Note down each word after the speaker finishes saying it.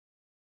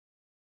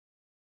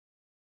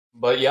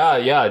But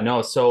yeah,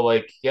 no. So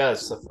like, yeah,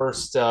 it's the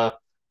first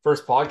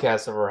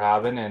podcast that we're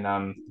having, and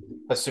I'm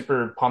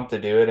super pumped to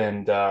do it.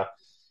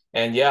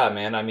 And yeah,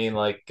 man. I mean,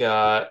 like,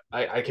 I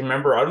can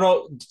remember. I don't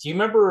know. Do you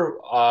remember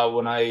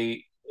when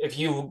if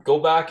you go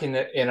back in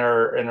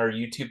our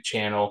YouTube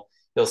channel,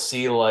 you'll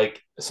see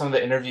like some of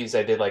the interviews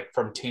I did like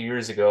from 2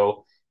 years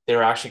ago. They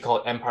were actually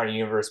called Empire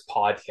Universe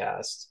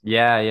Podcast.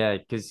 Yeah,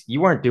 because you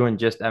weren't doing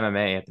just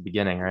MMA at the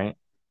beginning, right?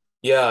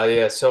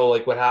 Yeah. So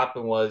like what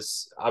happened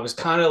was I was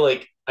kind of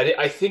like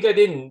I think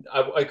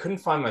I couldn't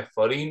find my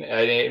footing.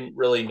 I didn't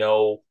really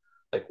know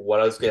like what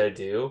I was gonna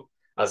do.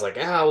 I was like,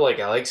 like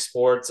I like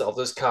sports.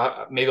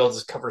 Maybe I'll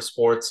just cover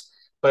sports.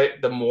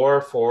 But the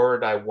more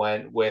forward I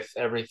went with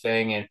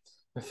everything and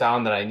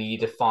found that I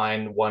need to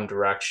find one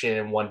direction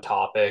and one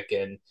topic.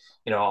 And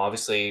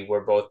obviously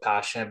we're both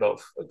passionate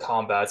about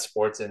combat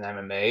sports and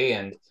MMA,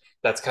 and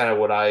that's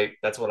what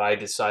I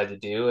decided to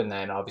do. And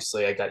then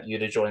obviously I got you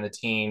to join the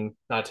team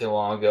not too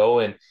long ago,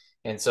 and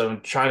so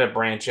I'm trying to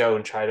branch out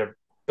and try to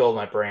build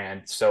my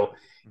brand. So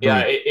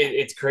yeah, Hmm.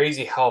 it's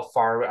crazy how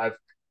far I've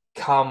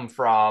come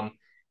from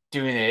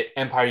doing an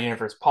Empire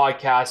Universe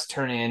podcast,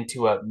 turning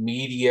into a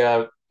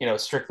media,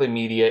 strictly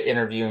media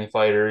interviewing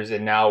fighters,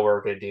 and now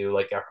we're gonna do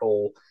like a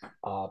whole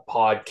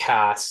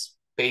podcast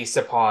based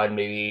upon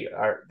maybe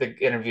the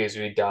interviews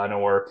we've done,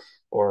 or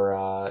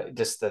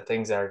just the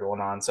things that are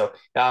going on. So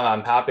yeah,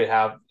 I'm happy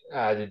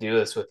to do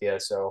this with you.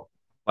 So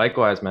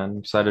Likewise, man. I'm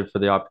excited for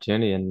the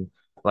opportunity. And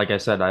like I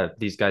said,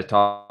 these guys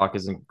talk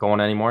isn't going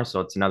anymore, so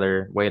it's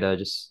another way to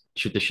just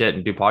shoot the shit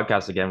and do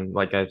podcasts again.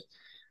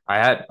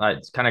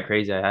 It's kind of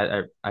crazy.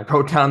 I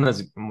wrote down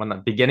this when the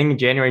beginning of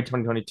January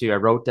 2022. I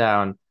wrote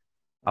down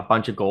a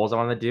bunch of goals I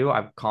want to do.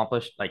 I've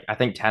accomplished like I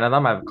think 10 of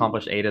them. I've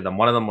accomplished eight of them.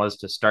 One of them was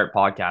to start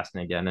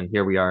podcasting again, and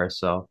here we are.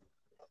 So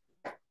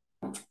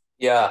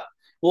yeah.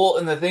 Well,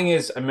 and the thing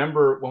is, I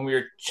remember when we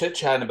were chit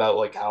chatting about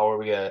like how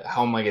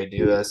am I gonna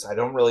do this? I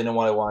don't really know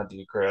what I want to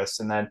do, Chris.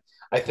 And then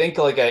I think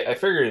like I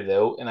figured it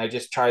out, and I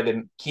just tried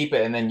to keep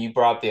it. And then you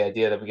brought up the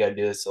idea that we got to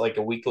do this like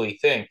a weekly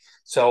thing.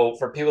 So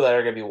for people that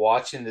are gonna be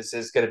watching, this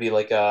is gonna be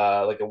like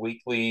a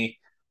weekly,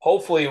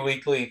 hopefully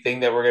weekly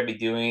thing that we're gonna be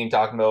doing,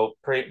 talking about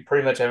pretty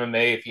much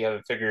MMA if you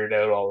haven't figured it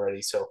out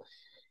already. So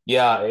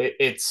yeah,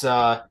 it's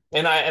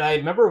and I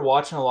remember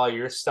watching a lot of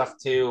your stuff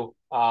too,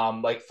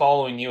 like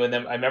following you, and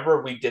then I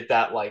remember we did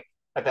that like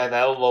that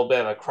little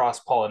bit of a cross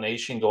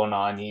pollination going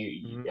on.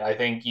 I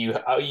think you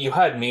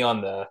had me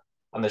on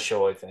the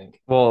show, I think.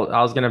 well,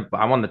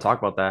 I wanted to talk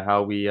about that,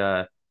 how we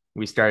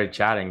started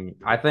chatting.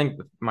 I think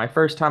my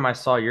first time I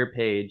saw your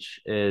page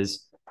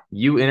is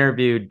you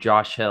interviewed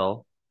Josh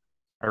Hill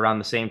around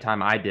the same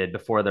time I did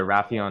before the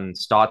Rafion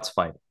Stotts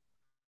fight.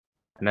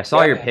 And I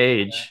saw Yeah, your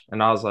page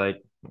and I was like,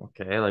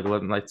 okay, like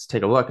let's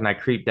take a look. And I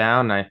creeped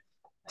down and I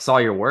saw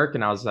your work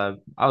and I was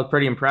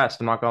pretty impressed.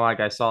 I'm not gonna lie,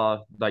 I saw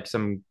like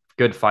some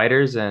good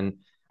fighters and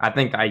I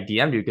think I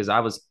DM'd you because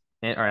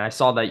I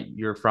saw that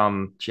you're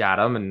from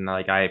Chatham and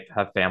like I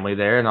have family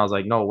there and I was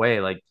like, no way,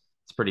 like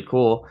it's pretty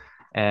cool.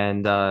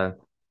 And I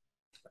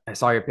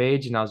saw your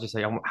page and I was just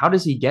like, how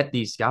does he get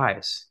these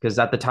guys? Because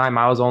at the time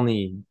I was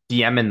only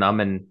DMing them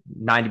and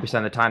 90%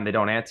 of the time they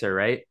don't answer,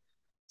 right?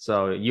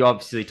 So you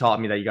obviously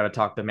taught me that you got to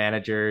talk to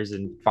managers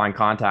and find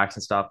contacts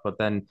and stuff. But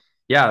then,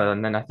 yeah,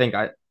 and then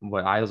I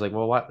was like,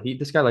 well,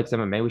 this guy likes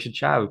MMA. We should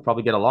chat. We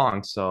probably get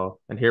along. So,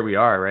 and here we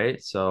are,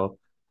 right? So,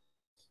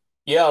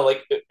 yeah,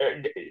 like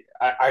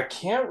I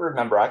can't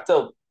remember. I have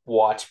to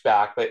watch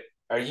back, but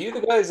are you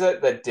the guys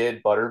that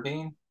did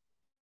Butterbean?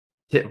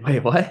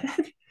 wait, what?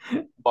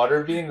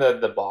 Butterbean, the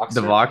The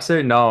boxer?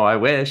 boxer? No, I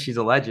wish he's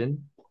a legend.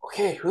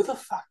 Okay, who the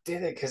fuck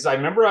did it? Because I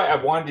remember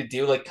I wanted to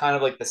do like kind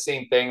of like the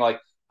same thing, like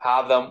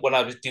have them when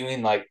I was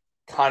doing like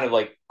kind of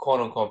like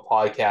quote unquote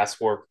podcast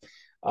work.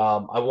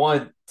 I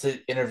wanted to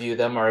interview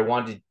them, or I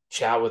wanted to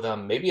chat with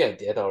them. Maybe I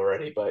did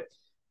already, but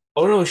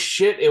oh no,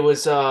 shit! It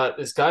was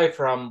this guy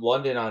from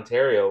London,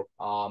 Ontario.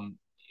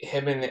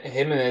 Him and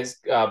his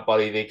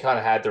buddy, they kind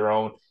of had their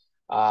own.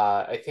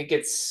 I think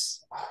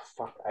it's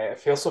fuck. I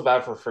feel so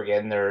bad for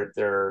forgetting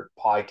their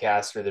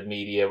podcast or the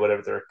media,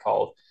 whatever they're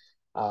called.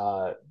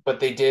 But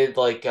they did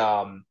like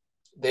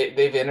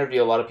they've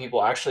interviewed a lot of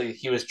people. Actually,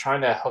 he was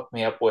trying to hook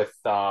me up with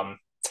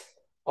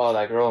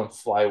that girl in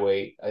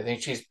flyweight. I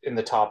think she's in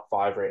the top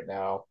five right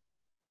now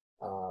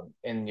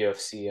in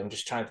UFC. I'm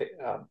just trying to think.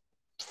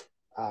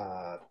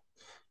 Uh,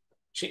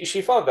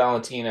 she fought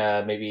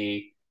Valentina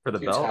maybe For the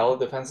two belt. title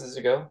defenses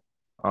ago,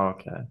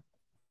 Okay.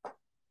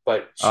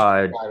 but she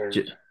Uh, mattered.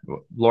 J-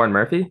 Lauren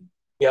Murphy.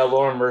 Yeah,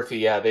 Lauren Murphy.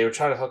 Yeah, they were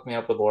trying to hook me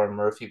up with Lauren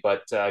Murphy,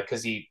 but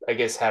because he, I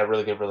guess, had a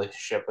really good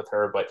relationship with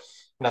her, but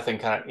nothing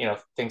kind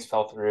of, things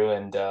fell through.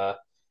 And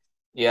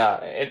yeah,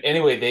 and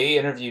anyway, they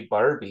interviewed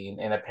Butterbean,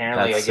 and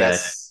apparently, That's I sick.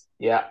 guess,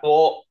 yeah.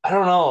 Well, I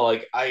don't know.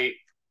 Like, I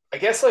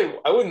guess like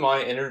I wouldn't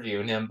mind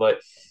interviewing him, but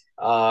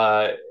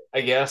uh,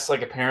 I guess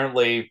like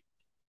apparently,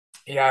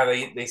 yeah,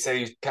 they said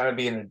he was kind of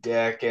being a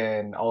dick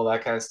and all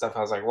that kind of stuff.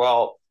 I was like,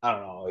 well, I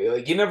don't know.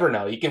 Like, you never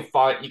know. You can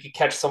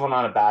catch someone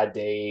on a bad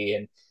day,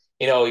 and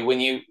when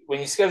you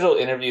schedule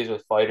interviews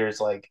with fighters,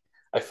 like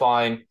I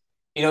find.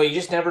 you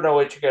just never know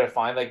what you're gonna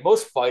find. Like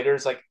most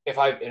fighters, like if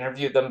I've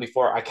interviewed them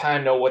before, I kind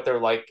of know what they're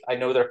like. I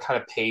know their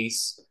kind of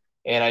pace,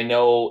 and I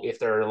know if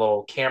they're a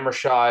little camera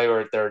shy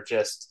or if they're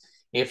just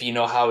if you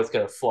know how it's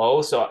gonna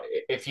flow. So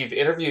if you've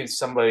interviewed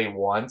somebody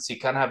once, you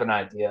kind of have an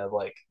idea of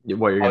like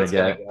what you're how gonna it's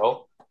gonna get.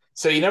 go.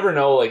 So you never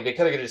know. Like they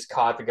could have just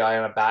caught the guy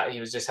on a bad. He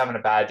was just having a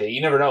bad day.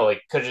 You never know.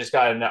 Like could have just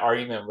got in an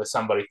argument with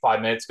somebody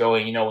 5 minutes ago,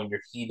 and when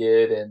you're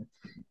heated and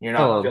you're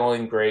not Oh,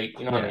 feeling great.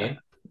 You know what I yeah. mean?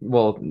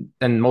 Well,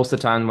 and most of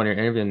the time when you're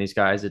interviewing these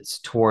guys, it's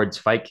towards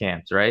fight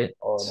camps, right?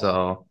 Oh no.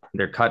 So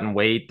they're cutting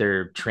weight,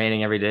 they're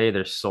training every day,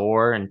 they're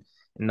sore, and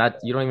that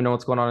you don't even know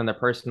what's going on in their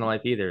personal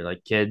life either,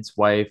 like kids,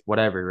 wife,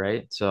 whatever,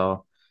 right?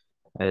 So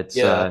it's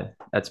Yeah.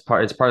 it's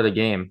part of the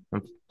game.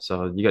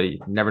 So you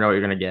never know what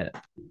you're gonna get.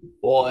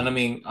 Well, and I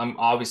mean, I'm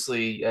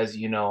obviously, as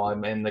you know,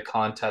 I'm in the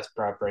contest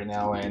prep right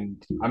now,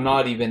 and I'm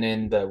not even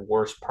in the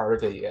worst part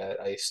of it yet.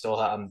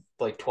 I'm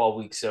like 12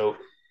 weeks out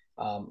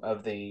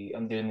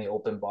I'm doing the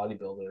open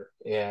bodybuilder,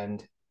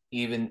 and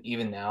even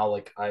now,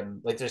 like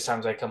I'm like there's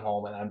times I come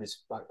home and I'm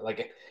just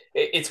like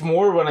it's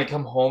more when I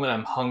come home and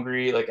I'm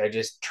hungry. Like I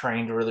just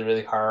trained really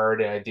really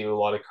hard and I do a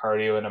lot of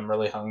cardio and I'm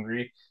really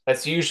hungry.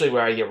 That's usually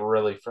where I get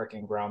really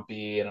freaking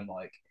grumpy, and I'm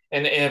like.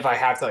 And if I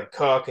have to like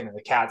cook and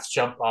the cats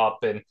jump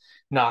up and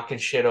knocking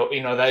shit out,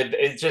 that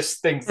it's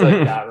just things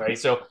like that, right?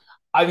 So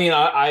I mean,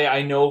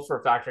 I know for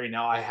a fact right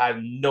now, I have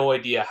no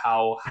idea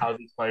how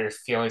these players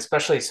feeling,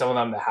 especially some of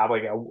them that have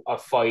like a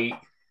fight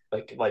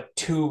like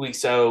 2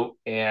 weeks out,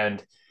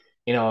 and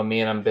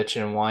me and I'm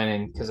bitching and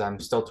whining because I'm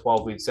still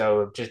 12 weeks out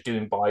of just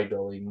doing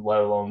bodybuilding,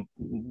 let alone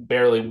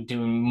barely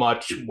doing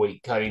much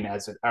weight cutting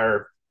as it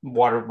or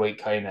water weight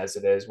cutting as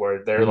it is,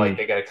 where they're like Mhm.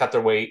 they got to cut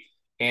their weight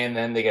and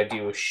then they got to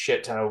do a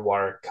shit ton of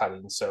water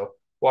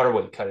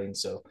weight cutting.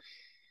 So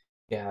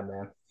yeah,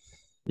 man.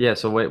 Yeah,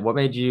 so what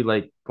made you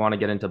like want to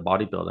get into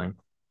bodybuilding?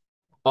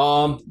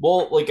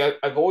 Well, like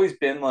I've always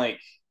been like,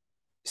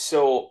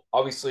 so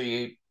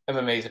obviously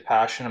MMA is a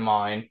passion of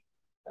mine.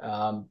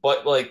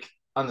 But like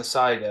on the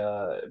side,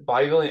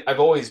 bodybuilding, I've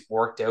always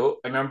worked out.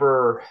 I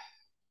remember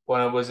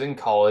when I was in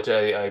college,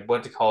 I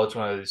went to college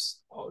when I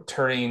was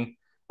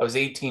I was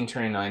 18,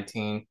 turning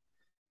 19.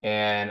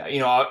 And,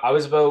 I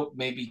was about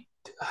maybe,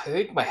 I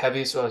think my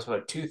heaviest was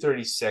about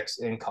 236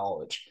 in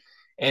college.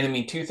 And I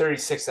mean,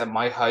 236 at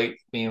my height,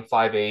 being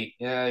 5'8",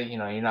 yeah,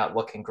 you're not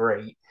looking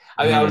great.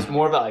 I mean, I was Hmm.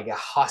 more of like a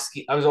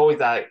husky. I was always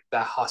that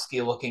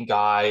husky looking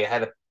guy. I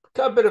had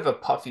a bit of a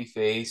puffy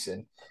face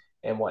and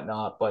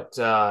whatnot. But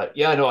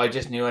yeah, no, I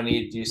just knew I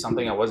needed to do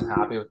something. I wasn't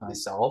happy with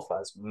myself,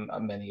 as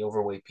many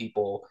overweight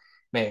people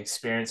may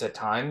experience at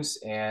times.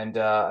 And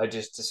I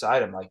just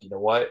decided, I'm like, you know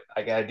what?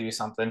 I got to do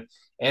something.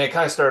 And it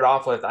kind of started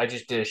off with I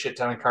just did a shit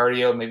ton of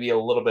cardio, maybe a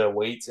little bit of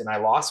weights, and I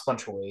lost a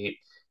bunch of weight.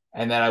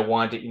 And then I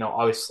wanted to,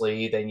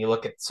 obviously, then you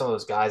look at some of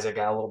those guys that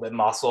got a little bit of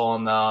muscle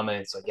on them, and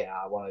it's like, yeah,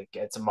 I want to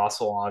get some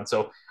muscle on.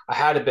 So I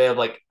had a bit of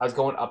like I was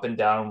going up and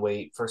down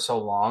weight for so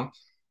long,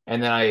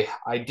 and then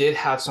I did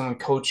have someone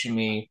coaching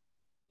me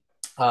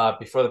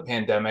before the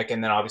pandemic,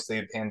 and then obviously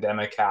the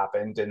pandemic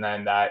happened, and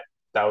then that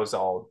was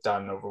all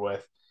done and over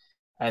with.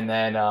 And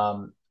then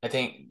I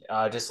think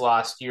just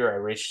last year I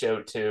reached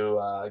out to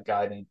a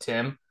guy named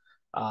Tim,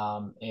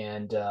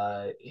 and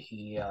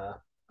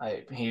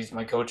he's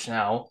my coach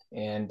now.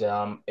 And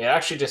it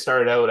actually just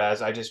started out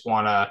as I just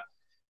want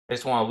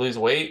to lose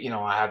weight.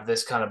 I have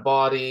this kind of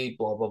body,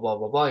 blah blah blah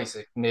blah blah. He's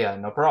like, yeah,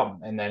 no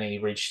problem. And then he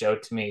reached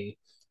out to me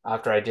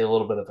after I did a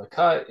little bit of a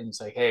cut, and he's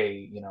like,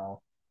 hey,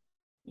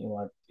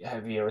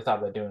 have you ever thought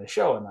about doing a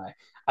show? And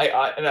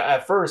and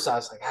at first I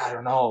was like, I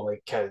don't know,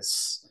 like,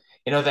 cause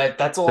that's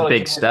a It's a lot of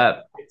big commitment.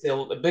 step. It's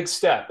a big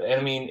step. And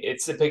I mean,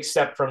 it's a big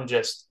step from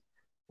just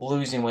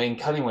losing weight and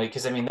cutting weight.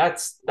 Cause I mean,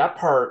 that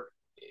part,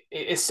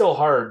 it's still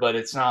hard, but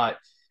it's not,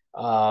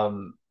 I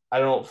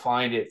don't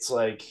find it's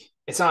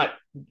not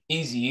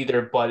easy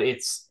either, but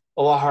it's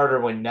a lot harder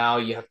when now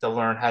you have to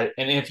learn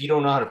and if you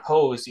don't know how to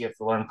pose, you have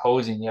to learn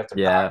posing, you have to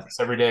Yeah. practice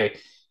every day.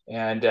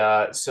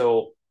 And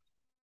so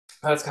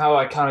that's how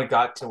I kind of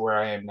got to where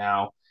I am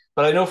now.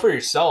 But I know for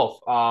yourself,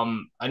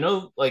 I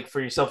know like for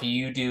yourself,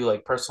 you do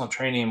like personal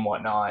training and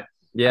whatnot. I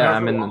Yeah, remember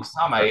I'm for the in longest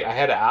time, I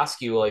had to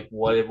ask you like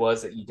what it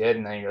was that you did,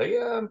 and then you're like,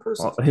 yeah, I'm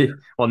personal well, trainer.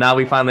 well, now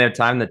we finally have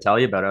time to tell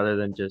you about it, other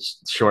than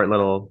just short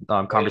little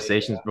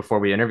conversations Yeah, before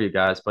we interview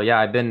guys. But yeah,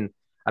 I've been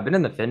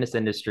in the fitness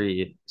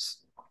industry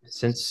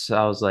since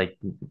I was like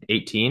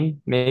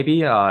 18,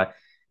 maybe.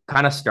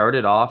 Kind of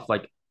started off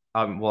like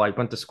well, I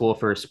went to school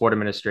for sport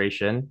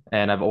administration,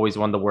 and I've always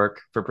wanted to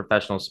work for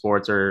professional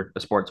sports or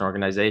a sports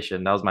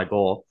organization. That was my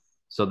goal.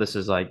 So this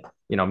is like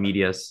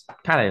media's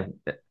kind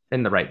of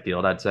in the right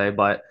field, I'd say.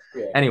 But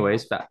yeah,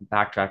 anyways,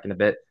 backtracking a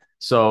bit.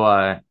 So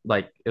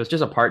like it was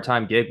just a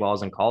part-time gig while I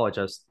was in college.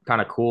 I was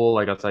kind of cool.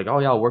 Like I was like, oh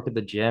yeah, I'll work at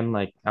the gym.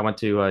 Like I went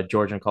to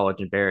Georgian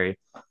College in Barrie,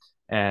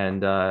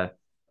 and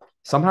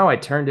somehow I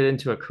turned it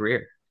into a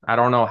career. I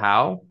don't know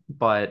how,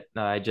 but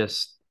I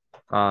just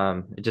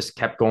it just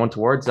kept going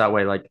towards that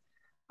way. Like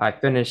I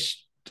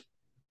finished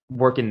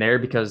working there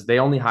because they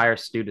only hire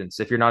students.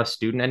 If you're not a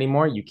student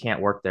anymore, you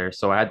can't work there.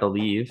 So I had to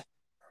leave,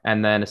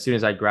 And then as soon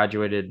as I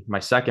graduated my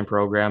second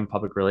program,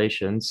 public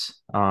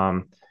relations,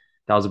 that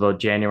was about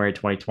January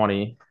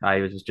 2020. I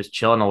was just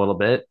chilling a little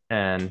bit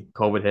and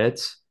COVID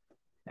hits.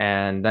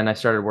 And then I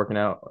started working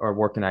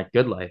at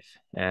Good Life.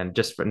 And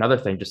just another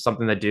thing, just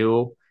something to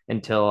do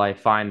until I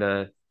find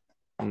a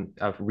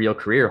real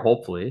career,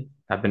 hopefully.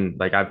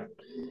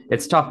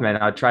 It's tough, man.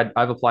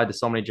 I've applied to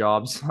so many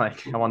jobs.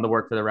 Like I wanted to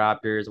work for the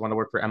Raptors, I wanted to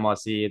work for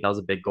MLSE. That was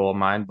a big goal of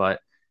mine.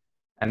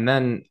 And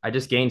then I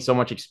just gained so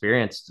much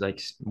experience,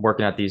 like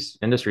working at these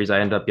industries. I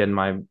ended up getting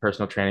my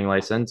personal training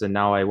license, and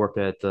now I work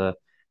at the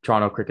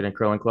Toronto Cricket and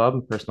Curling Club. I'm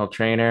a personal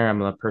trainer.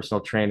 I'm a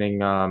personal training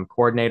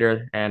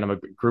coordinator, and I'm a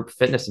group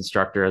fitness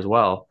instructor as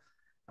well.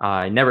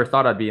 I never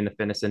thought I'd be in the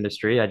fitness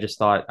industry.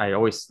 I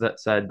always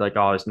said like,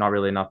 oh, there's not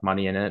really enough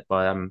money in it,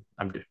 but I'm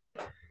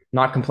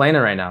not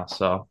complaining right now.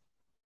 So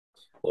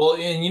Well,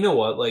 and you know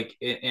what? Like,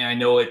 and I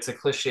know it's a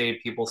cliche.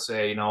 People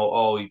say,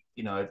 oh,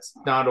 it's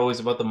not always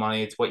about the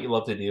money. It's what you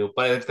love to do.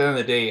 But at the end of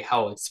the day,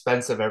 how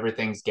expensive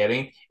everything's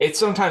getting, it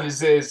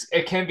sometimes is.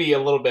 It can be a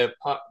little bit.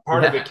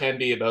 Part of it yeah, can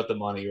be about the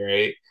money,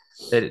 right?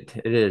 it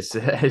is.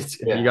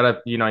 Yeah. You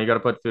gotta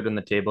put food on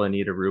the table and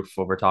need a roof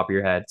over top of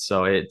your head.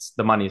 So it's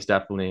the money is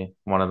definitely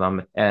one of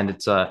them. And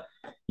it's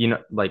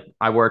like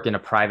I work in a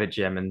private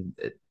gym, and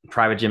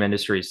private gym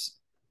industry is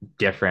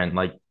different.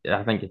 Like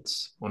I think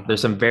there's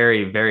some 100.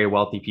 very, very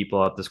wealthy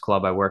people at this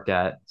club I work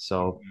at.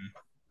 So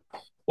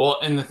Well,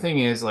 and the thing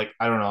is, like,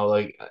 I don't know,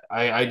 like,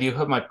 I do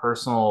have my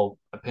personal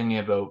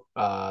opinion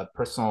about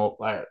personal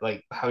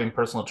like having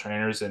personal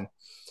trainers, and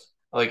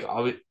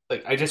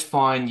I just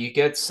find you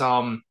get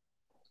some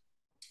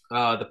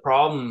the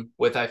problem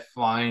with I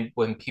find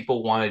when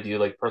people want to do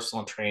like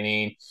personal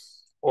training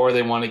or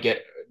they want to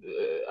get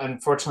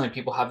unfortunately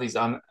people have these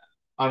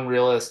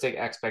unrealistic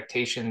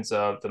expectations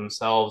of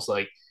themselves,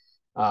 like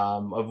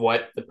of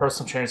what the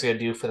personal trainer is going to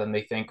do for them.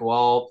 They think,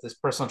 well, this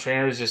personal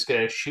trainer is just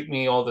going to shoot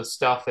me all this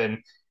stuff and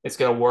it's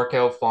going to work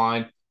out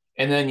fine.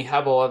 And then you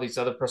have a lot of these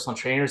other personal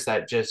trainers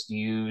that just they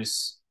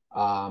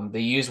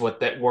use what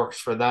that works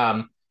for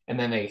them, and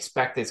then they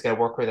expect it's going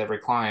to work with every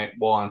client.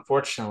 Well,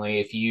 unfortunately,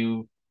 if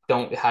you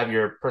don't have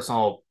your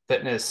personal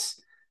fitness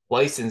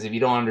license, if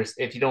you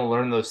don't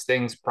learn those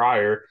things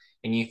prior,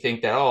 and you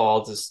think that, oh,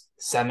 I'll just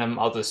send them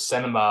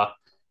a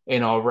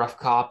rough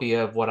copy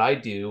of what I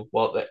do.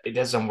 Well, it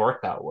doesn't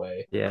work that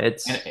way. yeah, And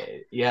it's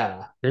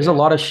yeah, there's a yeah.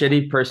 lot of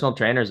shitty personal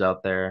trainers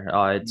out there.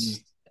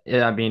 Mm.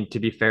 Yeah, I mean, to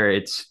be fair,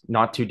 it's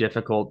not too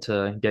difficult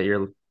to get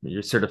your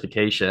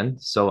certification.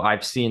 So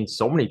I've seen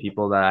so many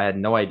people that I had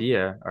no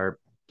idea are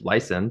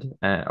licensed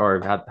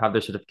or have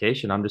their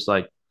certification. I'm just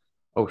like,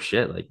 oh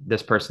shit, like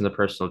this person's a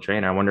personal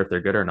trainer. I wonder if they're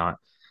good or not.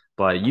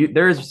 But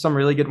there's some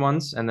really good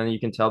ones, and then you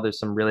can tell there's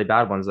some really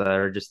bad ones that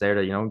are just there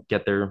to,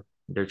 get their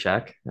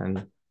check.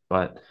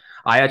 But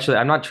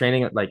I'm not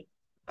training like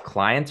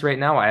clients right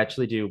now. I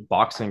actually do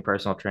boxing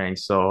personal training.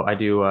 So I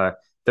do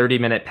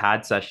 30-minute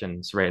pad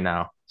sessions right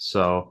now.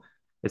 So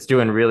it's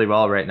doing really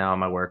well right now in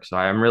my work. So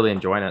I'm really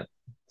enjoying it.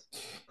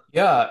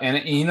 Yeah,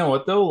 and you know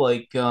what though?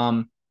 Like,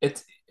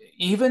 it's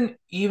even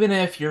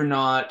if you're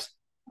not,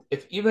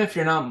 if even if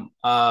you're not,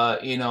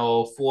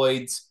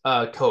 Floyd's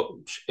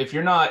coach, if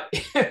you're not,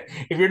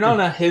 if you're not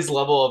at his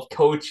level of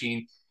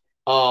coaching,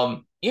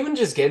 even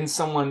just getting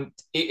someone,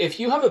 if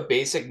you have a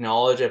basic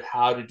knowledge of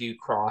how to do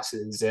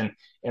crosses and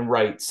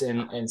rights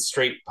and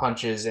straight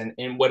punches and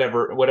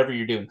whatever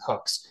you're doing,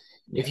 hooks.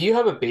 If Yeah. you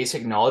have a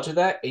basic knowledge of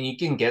that and you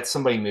can get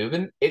somebody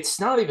moving, it's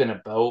not even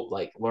about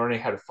like learning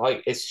how to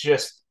fight. It's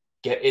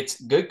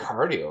good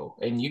cardio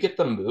and you get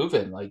them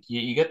moving. Like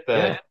you get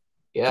Yeah.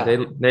 yeah.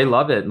 They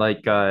love it.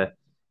 Like a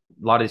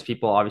lot of these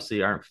people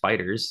obviously aren't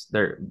fighters.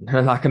 They're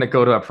not going to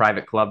go to a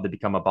private club to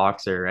become a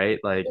boxer, right?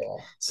 Like Yeah.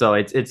 so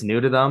it's new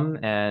to them,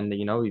 and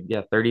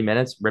 30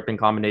 minutes ripping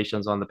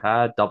combinations on the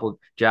pad, double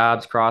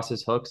jabs,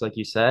 crosses, hooks, like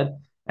you said,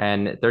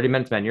 and 30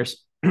 minutes, man,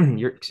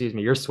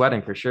 you're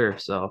sweating for sure.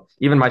 So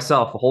even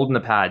myself holding the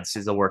pads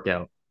is a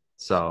workout.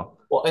 So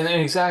Well, and then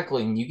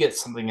exactly, and you get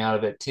something out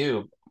of it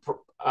too.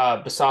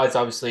 Besides,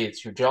 obviously,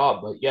 it's your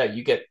job, but yeah,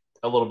 you get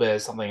a little bit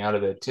of something out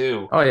of it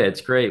too. oh yeah,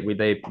 it's great.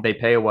 They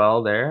pay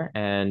well there,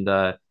 and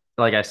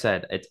like I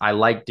said, I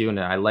like doing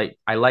it.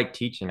 I like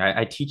teaching.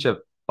 I teach a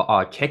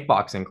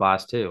kickboxing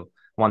class too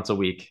once a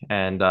week,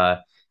 and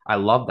I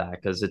love that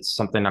because it's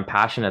something I'm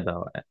passionate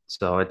about.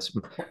 So it's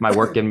my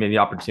work giving me the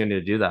opportunity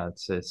to do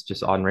that. It's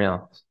just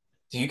unreal.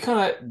 Do you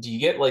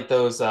get like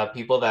those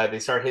people that they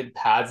start hitting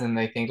pads and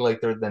they think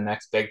like they're the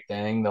next big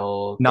thing?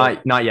 They'll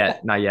Not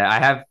yet, not yet.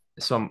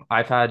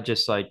 I've had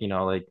just like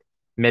like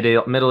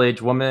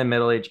middle-aged women,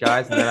 middle-aged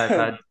guys, and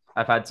then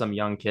I've had some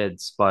young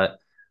kids, but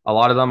a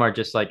lot of them are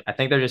just like I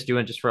think they're just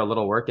doing it just for a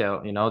little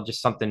workout,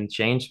 just something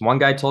changed. One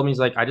guy told me he's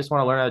like, I just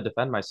want to learn how to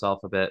defend myself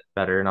a bit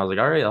better, and I was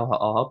like, all right,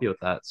 I'll help you with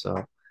that.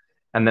 So,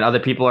 and then other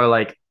people are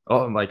like,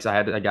 oh, like so I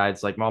had a guy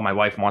that's like, well, my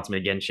wife wants me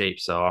to get in shape,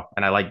 so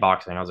and I like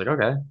boxing. I was like,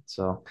 okay,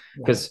 so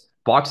because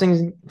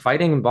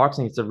fighting and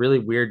boxing, it's a really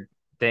weird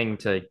thing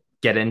to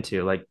get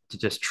into, like to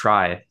just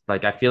try.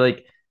 Like I feel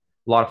like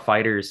a lot of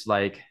fighters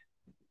like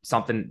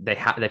something they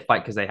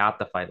fight because they have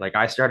to fight. Like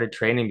I started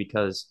training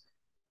because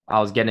I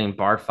was getting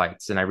bar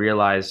fights and I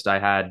realized I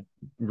had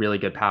really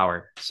good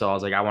power. So I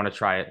was like, I want to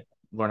try it,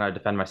 learn how to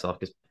defend myself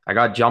because I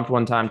got jumped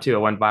one time too. It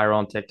went viral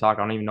on TikTok.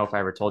 I don't even know if I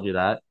ever told you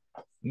that.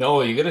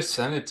 No, you gotta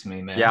send it to me,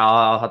 Yeah, man.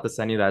 I'll have to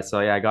send you that. So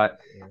yeah,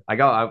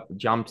 I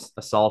jumped,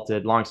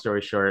 assaulted. Long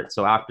story short.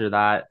 So after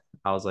that,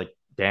 I was like,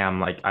 damn,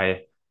 like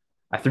I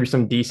threw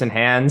some decent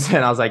hands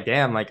and I was like,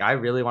 damn, like I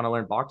really want to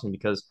learn boxing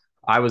because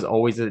I was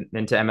always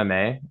into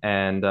MMA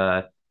and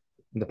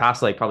in the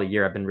past like probably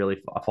year I've been really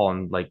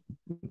falling like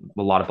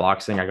a lot of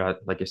boxing. I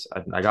got like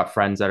I got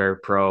friends that are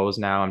pros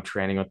now. I'm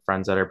training with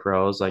friends that are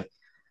pros. Like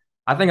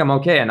I think I'm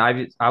okay. And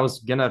I was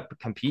gonna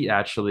compete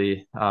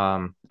actually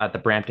at the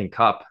Brampton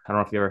Cup. I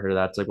don't know if you ever heard of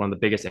that. It's like one of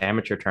the biggest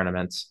amateur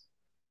tournaments.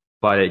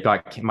 But it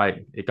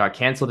got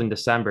canceled in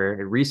December.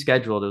 It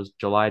rescheduled. It was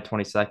July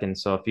 22nd,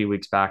 so a few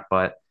weeks back.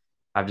 But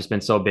I've just been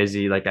so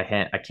busy. Like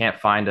I can't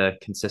find a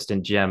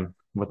consistent gym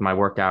with my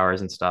work hours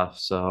and stuff.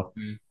 So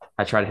Mm.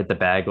 I try to hit the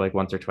bag like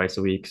once or twice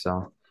a week.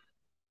 So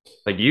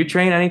like, do you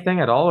train anything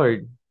at all, or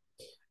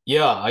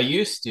Yeah, I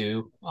used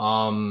to.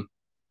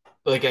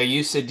 Like I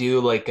used to do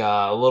like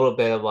a little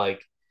bit of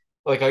like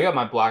I got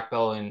my black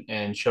belt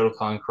in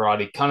Shotokan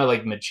karate, kind of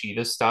like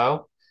Machida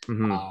style.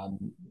 mm-hmm.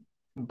 Um,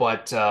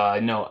 but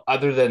no,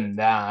 other than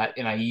that,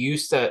 and I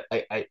used to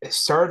I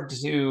started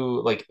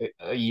to like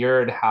a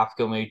year and a half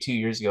ago, maybe 2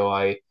 years ago,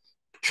 I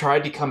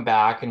tried to come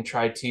back and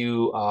try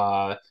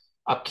to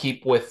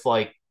upkeep with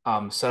like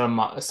some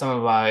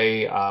of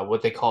my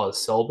what they call a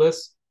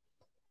syllabus.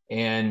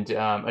 And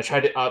I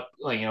tried to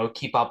like,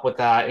 keep up with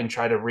that and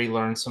try to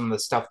relearn some of the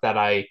stuff that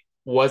I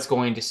was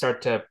going to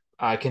start to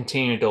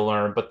continue to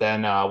learn. But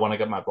then when I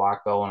got my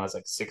black belt when I was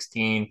like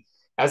 16,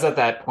 I was at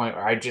that point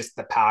where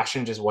the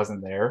passion just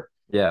wasn't there.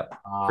 Yeah,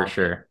 for And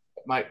sure.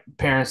 my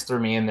parents threw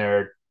me in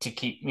there to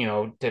keep,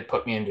 to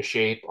put me into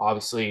shape.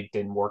 Obviously, it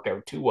didn't work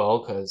out too well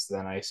because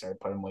then I started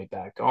putting weight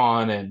back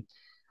on. And,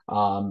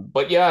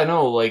 but yeah, I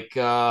know, like,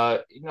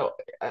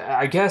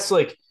 I guess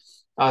like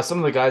some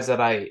of the guys that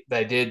I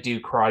did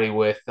do karate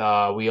with,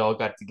 we all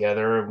got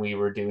together and we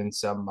were doing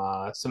some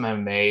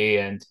MMA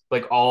and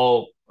like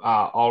all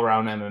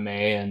around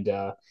MMA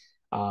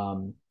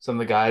and some of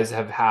the guys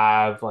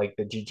have like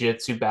the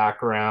jiu-jitsu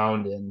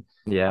background and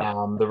Yeah.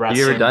 the You ever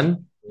wrestling.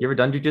 done? You ever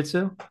done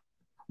jujitsu?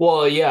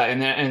 Well, yeah,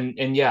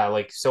 and yeah,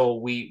 like so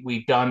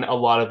we've done a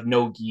lot of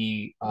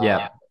no-gi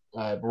Yeah.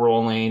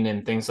 rolling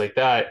and things like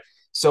that.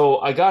 So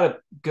I got a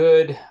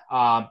good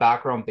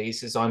background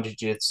basis on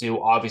jiu-jitsu.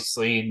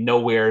 Obviously,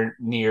 nowhere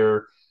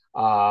near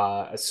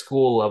a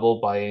school level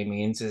by any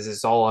means. This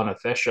is all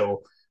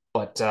unofficial.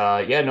 But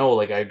yeah, no,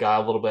 like I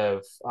got a little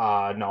bit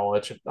of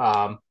knowledge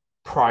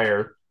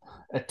prior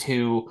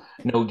to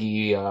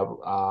no-gi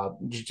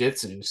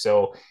jiu-jitsu.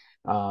 So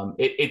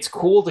it's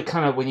cool to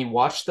kind of when you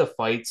watch the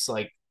fights,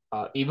 like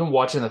even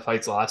watching the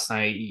fights last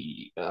night,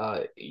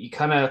 you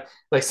kind of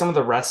like some of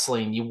the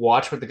wrestling. You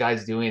watch what the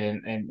guy's doing,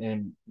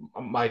 and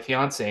my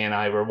fiance and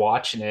I were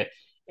watching it,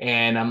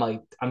 and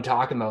I'm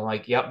talking about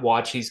like, yep,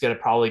 watch. He's gonna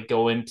probably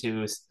go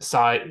into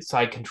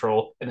side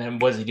control, and then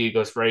what does he do? He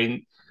goes right.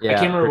 I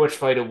can't Yeah. remember which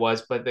fight it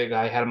was, but the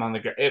guy had him on the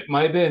ground. It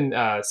might have been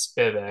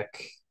Spivak,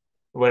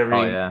 whatever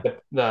Oh yeah.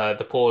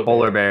 the polar bear.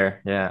 Polar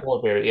bear. Yeah.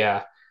 Polar bear,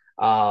 yeah.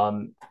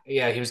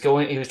 Yeah, he was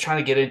trying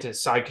to get into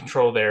side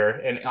control there,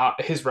 and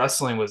his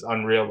wrestling was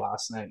unreal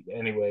last night.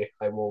 Anyway,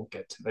 I will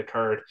get to the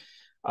card.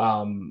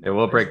 Yeah,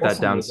 we'll His break that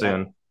wrestling down was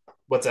soon.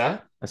 what's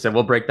that? I said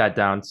we'll break that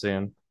down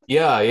soon.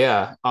 Yeah,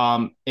 yeah.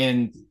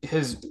 And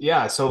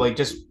yeah, so like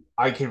just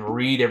I could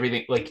read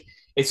everything. Like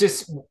it's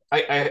just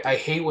I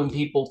hate when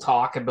people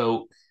talk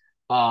about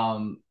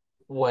um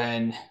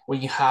when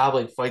you have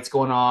like fights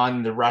going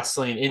on, the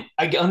wrestling. And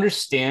I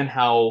understand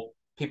how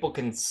people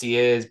can see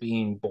it as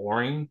being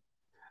boring.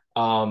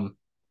 Um,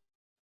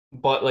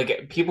 but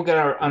like people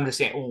gotta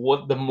understand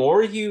what the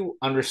more you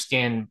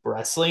understand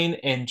wrestling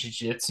and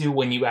jiu-jitsu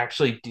when you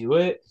actually do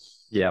it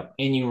Yeah.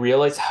 and you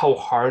realize how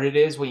hard it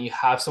is when you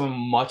have someone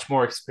much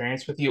more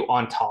experienced with you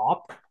on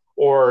top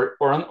or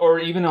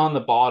even on the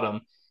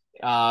bottom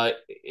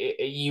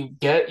you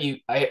get you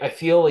I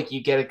feel like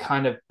you get a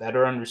kind of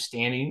better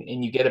understanding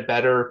and you get a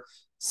better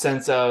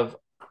sense of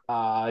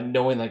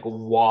knowing like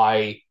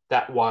why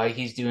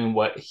he's doing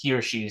what he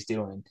or she is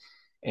doing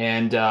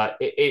and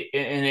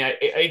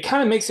it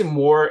kind of makes it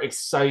more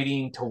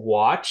exciting to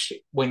watch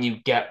when you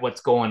get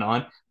what's going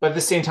on but at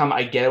the same time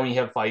I get it when you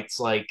have fights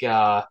like you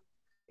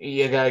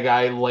got a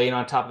guy laying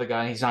on top of the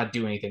guy and he's not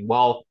doing anything.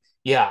 Well,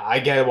 yeah, I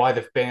get why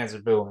the fans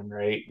are booing,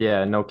 right?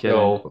 Yeah. No kidding.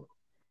 So,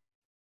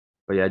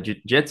 But yeah,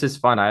 jits is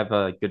fun. I have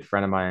a good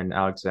friend of mine,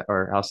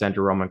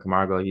 Alexander Roman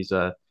Camargo. He's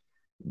a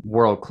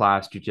world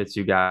class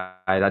jujitsu guy.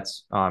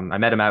 That's I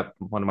met him at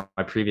one of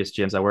my previous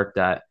gyms I worked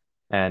at,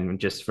 and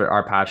just for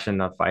our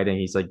passion of fighting,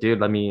 he's like, dude,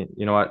 let me,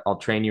 you know what, I'll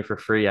train you for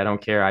free. I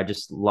don't care. I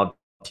just love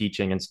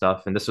teaching and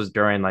stuff. And this was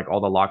during like all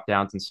the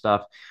lockdowns and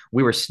stuff.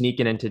 We were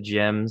sneaking into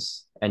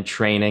gyms and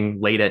training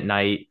late at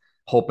night,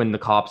 hoping the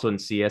cops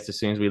wouldn't see us as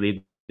soon as we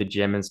leave the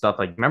gym and stuff.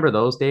 Like, remember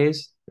those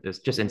days? It's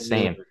just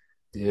insane.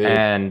 dude,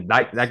 And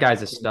that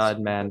guy's a it's stud,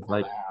 man. never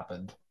Like,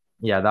 happened.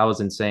 yeah, that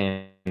was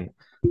insane.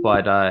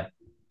 But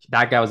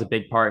that guy was a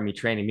big part of me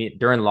training. Me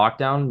during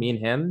lockdown, me and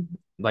him,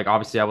 like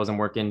obviously I wasn't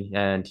working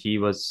and he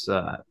was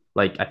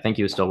like I think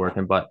he was still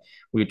working, but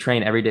we would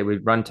train every day.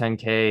 We'd run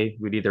 10K,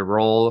 we'd either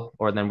roll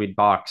or then we'd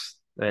box.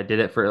 I did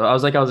it for I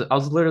was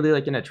literally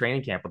like in a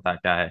training camp with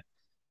that guy,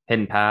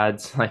 hitting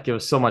pads. Like it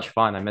was so much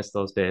fun. I miss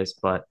those days.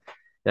 But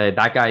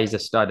that guy, he's a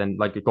stud. And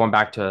like going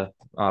back to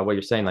what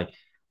you're saying, like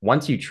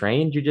once you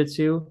train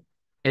jujitsu,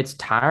 it's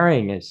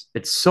tiring.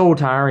 It's so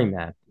tiring,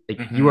 man.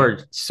 Like you Mm-hmm. are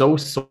so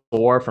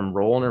sore from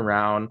rolling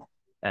around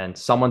and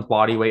someone's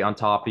body weight on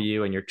top of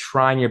you, and you're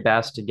trying your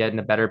best to get in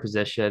a better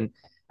position.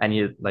 And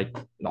you like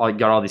all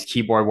got all these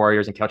keyboard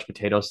warriors and couch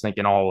potatoes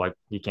thinking, oh, like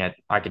you can't,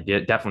 I could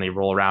definitely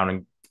roll around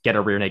and get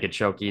a rear naked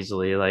choke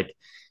easily. Like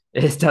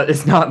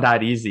it's not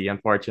that easy,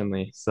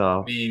 unfortunately.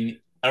 I So mean,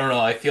 I don't know.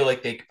 I feel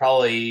like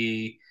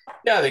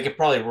yeah, they could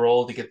probably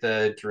roll to get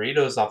the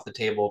Doritos off the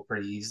table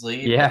pretty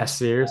easily. yeah,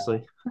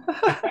 seriously.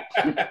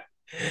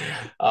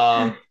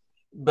 Um,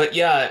 but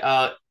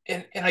yeah,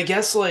 and I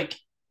guess like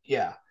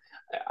yeah,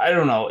 I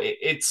don't know.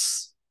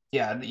 It's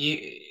yeah,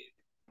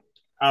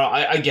 I don't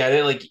know, I get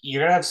it. Like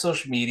you're gonna have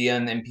social media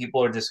and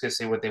people are just gonna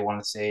say what they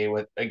want to say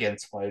with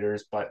against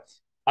fighters, but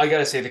I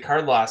gotta say the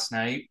card last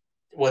night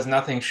was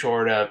nothing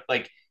short of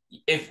like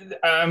if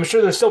I'm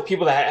sure there's still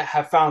people that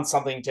have found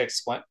something to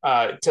explain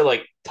to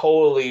like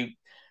totally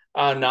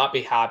not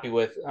be happy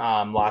with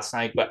last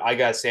night, but I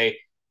gotta say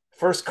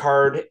first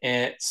card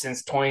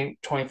since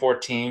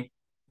 2014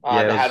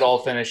 Yeah, it that had was all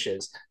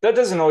finishes. That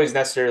doesn't always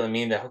necessarily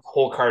mean the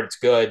whole card's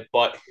good,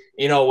 but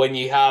when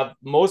you have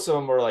most of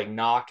them were like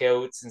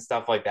knockouts and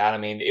stuff like that. I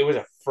mean, it was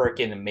a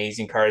freaking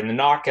amazing card, and the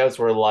knockouts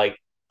were like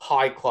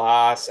high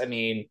class. I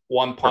mean,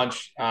 one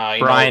punch.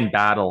 Brian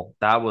Battle.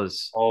 That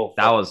was Oh,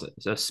 that was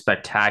a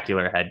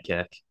spectacular head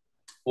kick.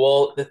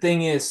 well, the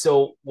thing is,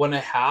 so when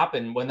it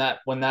happened, when that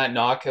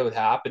knockout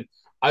happened,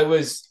 I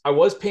was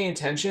paying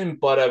attention,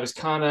 but I was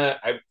kind of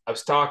I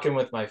was talking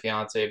with my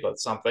fiance about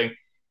something,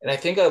 and I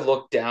think I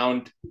looked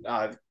down.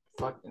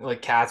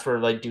 Like cats were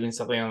like doing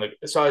something on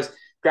the. So I was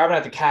grabbing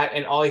at the cat,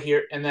 and all I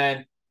hear, and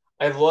then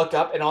I look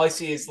up, and all I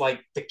see is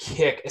like the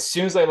kick. As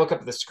soon as I look up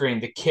at the screen,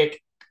 the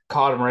kick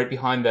caught him right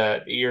behind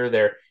the ear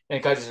there, and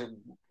it got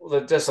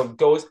just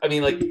goes. I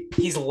mean, like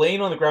he's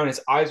laying on the ground,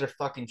 his eyes are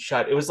fucking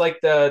shut. It was like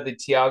the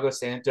Thiago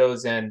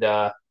Santos and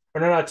or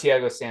no, not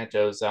Thiago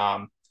Santos,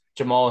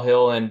 Jamal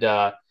Hill and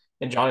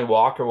Johnny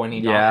Walker when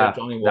he knocked out Yeah,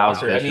 Johnny that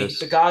was Walker. I mean,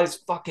 the vicious. guy's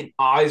fucking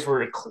eyes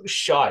were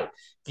shut.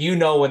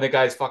 When the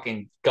guy's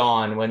fucking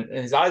gone, when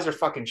his eyes are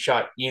fucking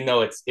shut,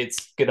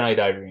 it's good night,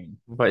 Irene.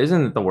 But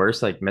isn't it the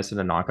worst, like missing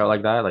a knockout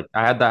like that? Like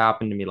I had that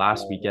happen to me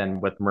last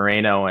weekend with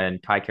Moreno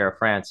and Kai Kara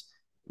France.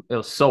 It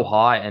was so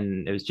hot,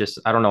 and it was just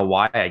I don't know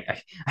why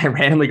I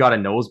randomly got a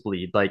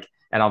nosebleed. Like,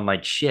 and I'm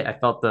like, shit. I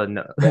felt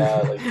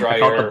Yeah, like I dry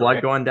felt the air,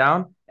 blood right? going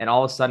down, and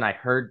all of a sudden I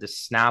heard the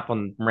snap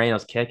on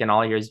Moreno's kick, and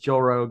all I hear is Joe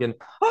Rogan.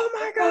 Oh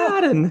my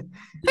god! And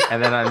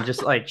then I'm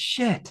just like,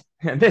 shit.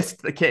 I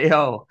missed the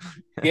KO.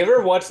 You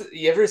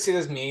ever see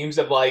those memes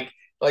of like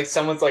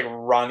someone's like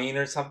running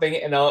or something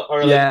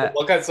or like you Yeah,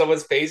 look at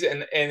someone's face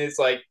and it's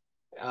like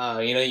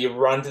you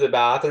run to the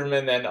bathroom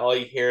and then all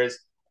you hear is,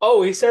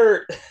 oh, he's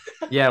hurt.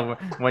 yeah,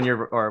 when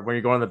you're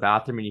going to the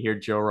bathroom and you hear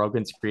Joe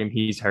Rogan scream,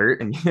 he's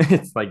hurt, and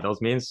it's like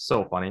those memes,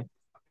 so funny.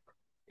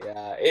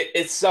 Yeah,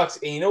 it sucks.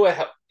 And you know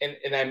what?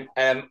 And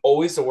I'm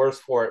always the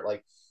worst for it.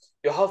 Like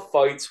you'll have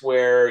fights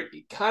where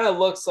it kind of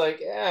looks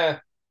like,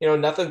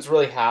 nothing's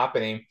really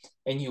happening,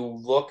 and you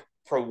look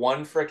for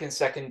one freaking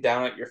second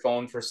down at your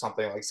phone for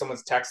something, like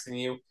someone's texting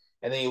you,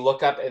 and then you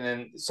look up, and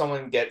then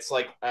someone gets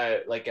like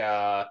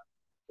a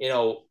you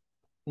know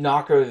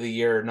knockout of the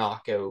year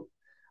knockout.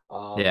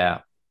 Um,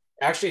 Yeah.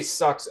 Actually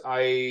sucks.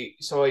 I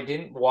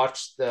didn't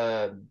watch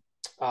the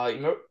I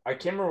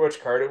can't remember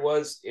which card it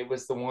was. It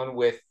was the one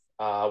with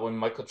when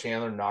Michael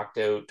Chandler knocked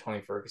out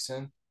Tony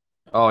Ferguson.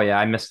 Oh yeah,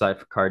 I missed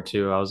that card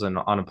too. I was on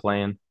a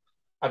plane.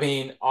 I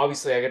mean,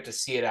 obviously I got to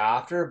see it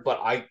after, but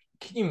I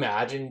can you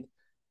imagine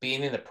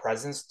being in the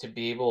presence to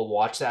be able to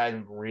watch that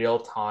in real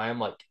time?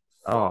 Like,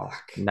 Oh,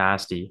 fuck,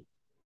 nasty.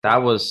 That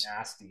that was was.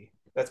 nasty.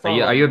 That's Are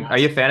you probably are one of the you are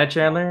you a nastiest fan of ones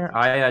to watch. Chandler?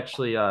 I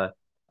actually uh,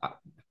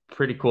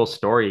 pretty cool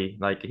story.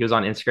 Like he was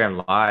on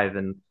Instagram Live,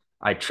 and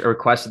I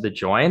requested to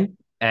join,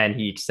 and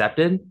he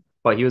accepted.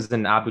 But he was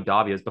in Abu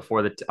Dhabi. It was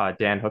before the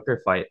Dan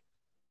Hooker fight,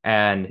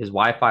 and his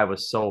Wi-Fi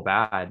was so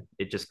bad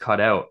it just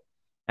cut out.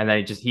 And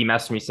then he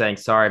messaged me saying,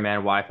 "Sorry, man,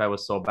 Wi-Fi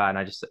was so bad."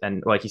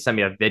 And like he sent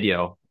me a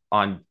video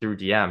on through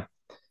DM,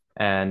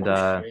 and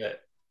Oh shit.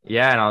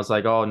 yeah, and I was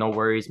like, "Oh, no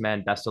worries,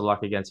 man. Best of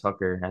luck against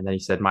Hooker." And then he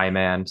said, "My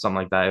man," something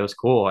like that. It was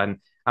cool, and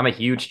I'm a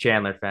huge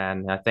Chandler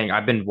fan. I think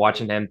I've been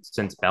watching him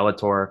since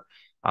Bellator.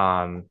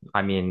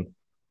 I mean,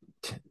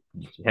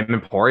 him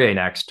and Poirier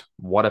next.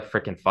 What a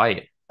freaking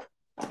fight!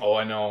 Oh,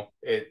 I know.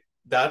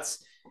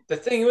 That's the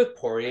thing with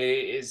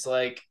Poirier is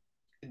like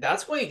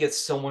that's why he gets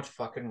so much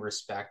fucking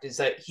respect is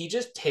that he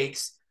just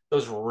takes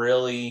those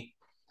really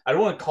I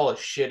don't want to call it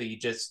shitty,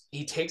 just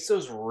he takes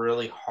those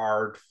really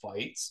hard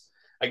fights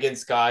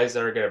against guys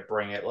that are gonna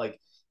bring it. Like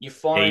you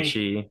find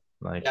Gaethje,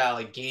 like, yeah,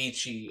 like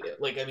Gaethje.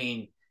 Like I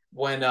mean,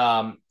 when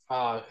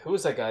who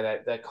was that guy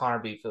that Connor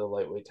beat for the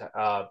lightweight?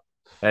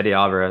 Eddie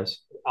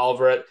Alvarez.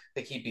 Alvarez.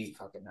 Like he beat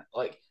fucking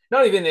like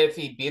not even if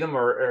he beat him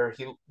or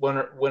he win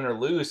or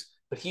lose,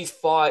 but he's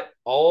fought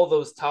all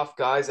those tough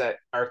guys that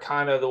are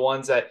kind of the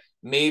ones that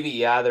maybe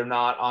they're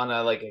not on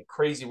a like a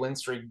crazy win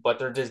streak, but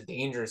they're just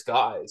dangerous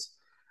guys.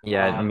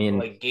 Yeah, I mean,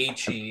 Like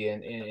Gaethje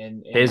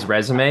and his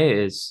resume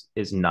is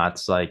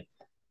nuts. Like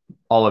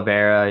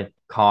Oliveira,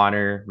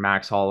 Connor,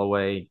 Max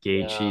Holloway,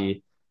 yeah.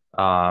 Gaethje.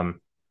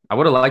 I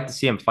would have liked to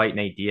see him fight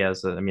Nate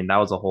Diaz. I mean, that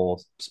was a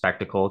whole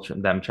spectacle,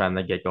 them trying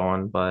to get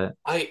going. But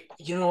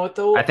You know what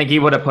I though? think he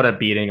would have put a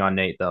beating on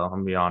Nate, though. I'm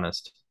gonna be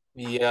honest.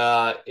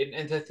 Yeah,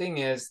 and the thing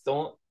is,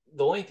 the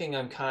only thing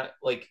I'm kind of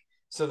like,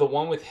 so the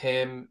one with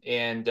him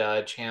and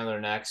Chandler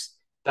next,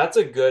 that's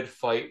a good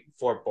fight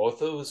for both of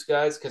those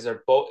guys because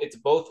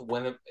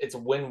it's a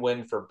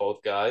win-win for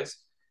both guys.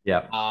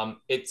 Yeah,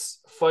 It's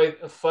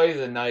fight of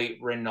the night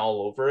written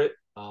all over it.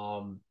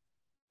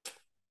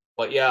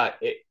 But yeah,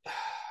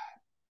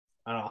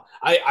 I don't know.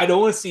 I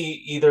don't want to see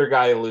either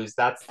guy lose.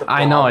 That's the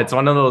I know problem. it's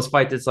one of those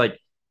fights. It's like,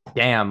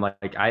 damn,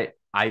 like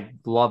I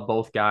love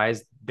both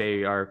guys.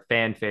 They are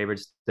fan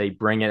favorites. They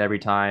bring it every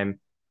time.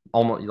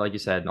 Almost like you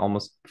said,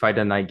 almost fight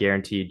a night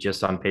guaranteed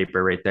just on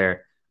paper right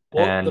there.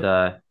 Well, And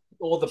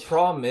the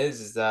problem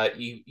is that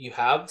you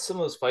have some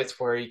of those fights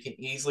where you can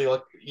easily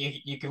look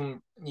you can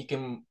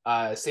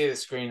say to the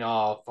screen,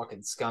 oh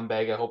fucking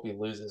scumbag, I hope he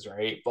loses,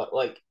 right? But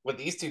like with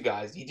these two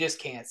guys, you just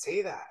can't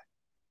say that.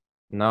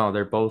 no,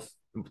 they're both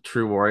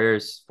true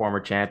warriors, former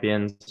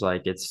champions.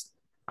 Like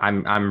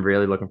I'm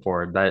really looking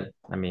forward. That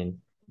I mean,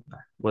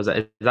 was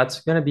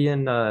that's gonna be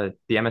in the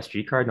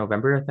MSG card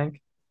November, I think.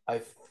 I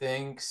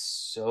think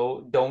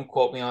so. Don't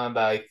quote me on,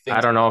 but I I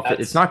think don't know if it's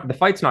that's not the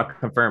fight's not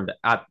confirmed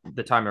at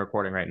the time of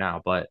recording right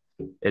now, but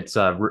it's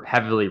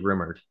heavily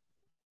rumored.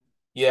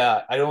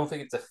 yeah, I don't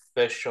think it's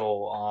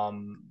official.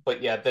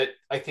 But yeah, that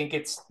I think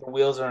it's the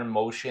wheels are in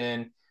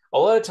motion. A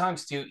lot of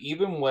times too,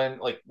 even when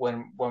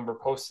when we're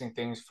posting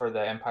things for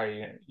the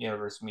Empire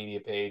Universe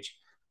media page,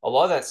 a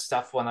lot of that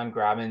stuff when I'm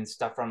grabbing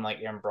stuff from like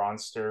Aaron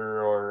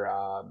Bronster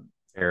or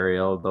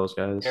Ariel, those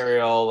guys.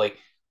 Ariel, like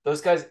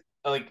those guys,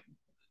 like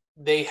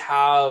they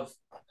have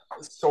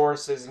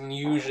sources and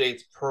usually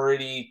it's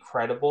pretty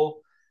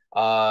credible.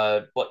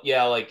 But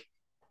yeah, like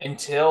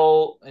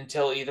until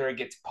either it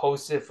gets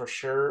posted for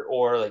sure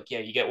or like yeah,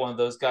 you get one of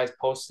those guys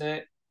posting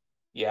it.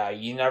 Yeah,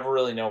 you never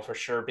really know for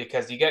sure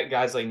because you get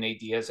guys like Nate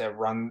Diaz that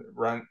run,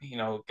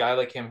 guy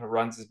like him who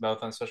runs his mouth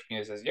on social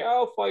media says, "Yeah,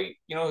 I'll fight,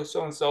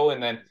 so and so,"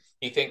 and then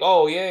you think,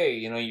 "Oh,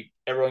 yay!"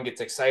 Everyone gets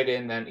excited,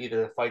 and then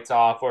either the fight's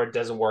off or it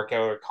doesn't work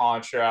out or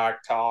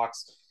contract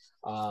talks.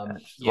 A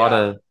lot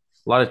Yeah,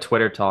 of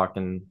Twitter talk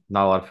and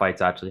not a lot of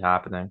fights actually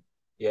happening.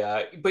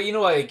 yeah, but you know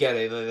what? I get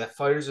it. The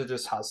fighters are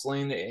just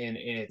hustling, and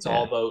it's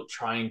all Yeah. about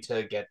trying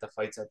to get the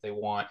fights that they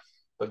want.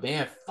 But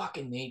man,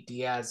 fucking Nate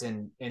Diaz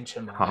and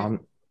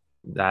Chimaev,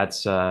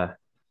 That's I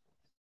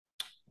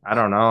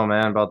don't know,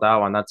 man, about that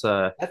one. That's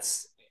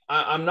that's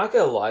I'm not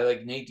gonna lie.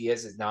 Like Nate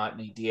Diaz is not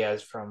Nate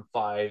Diaz from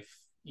 5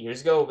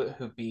 years ago, but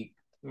who beat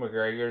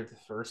McGregor the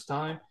first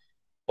time.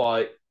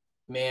 But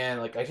man,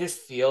 like I just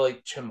feel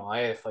like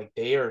Chimaev, like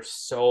they are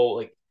so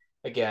like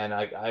again,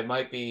 I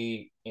might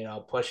be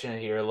pushing it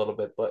here a little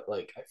bit, but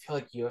like I feel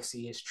like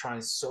UFC is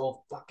trying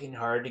so fucking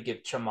hard to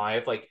give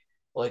Chimaev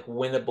like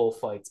winnable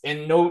fights.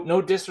 And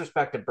no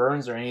disrespect to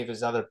Burns or any of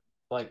his other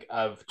like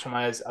of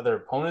Chimaev's other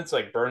opponents.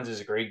 Like Burns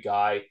is a great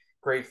guy,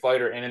 great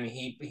fighter, and I mean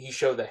he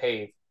showed that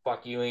hey,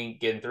 fuck you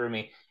ain't getting through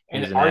me.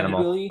 And he's an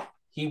animal. arguably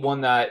he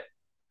won that.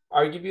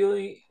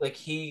 Arguably, like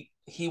he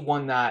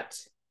won that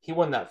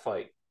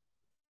fight.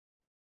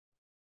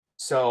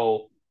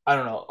 So I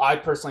don't know. I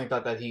personally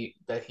thought that he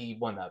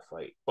won that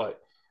fight, but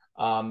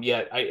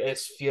yeah, I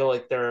just feel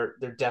like they're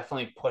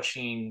definitely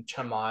pushing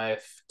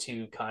Chimaev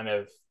to kind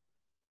of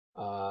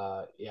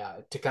yeah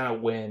to kind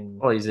of win.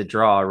 Well, he's a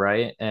draw,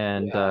 right?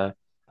 And Yeah,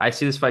 I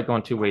see this fight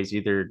going two ways.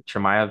 Either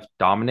Chimaev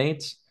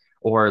dominates,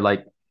 or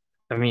like,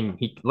 I mean,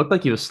 he looked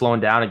like he was slowing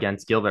down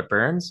against Gilbert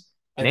Burns.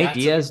 and Nate that's a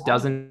Diaz problem.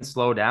 doesn't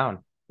slow down.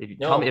 If you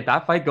tell me if No,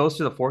 that fight goes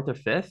to the fourth or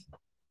fifth,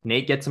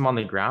 Nate gets him on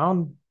the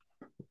ground.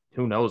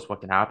 Who knows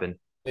what can happen?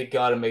 they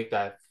got to make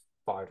that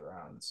 5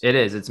 rounds. It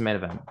is. It's a main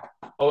event.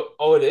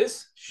 Oh, it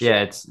is. Yeah,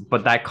 Shit. it's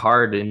but that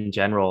card in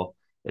general,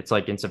 it's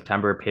like in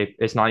September.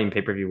 It's not even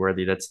pay-per-view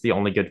worthy. That's the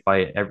only good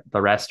fight.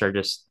 The rest are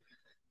just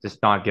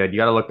not good. You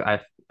got to look.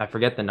 I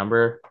forget the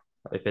number.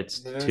 If it's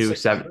Is it in two seven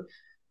September?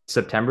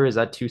 September, is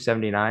that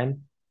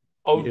 279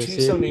 Oh, USC?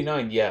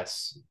 279.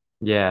 Yes.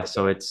 Yeah,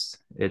 so Okay.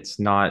 it's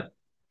not.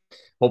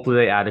 Hopefully,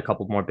 they add a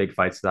couple more big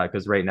fights to that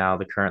because right now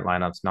the current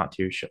lineup's not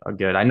too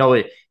good. I know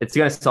it's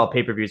gonna sell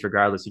pay-per-views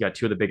regardless. You got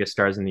two of the biggest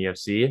stars in the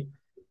UFC,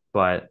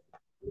 but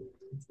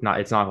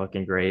it's not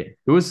looking great.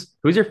 Who's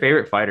your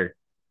favorite fighter?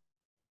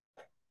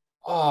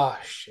 Oh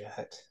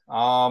shit.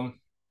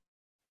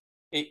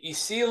 You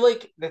see,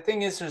 like the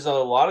thing is, there's a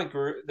lot of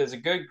group. There's a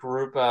good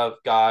group of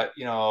guys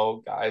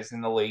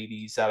and the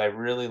ladies that I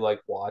really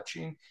like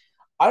watching.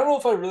 I don't know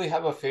if I really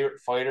have a favorite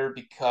fighter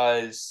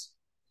because,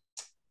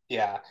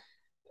 yeah,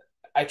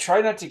 I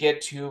try not to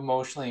get too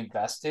emotionally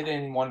invested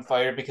in one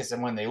fighter because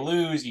then when they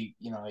lose,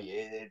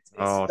 it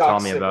Oh, tell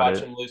sucks me to about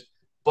watch it. them lose.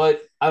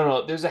 But I don't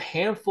know. There's a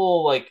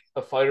handful like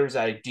of fighters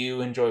that I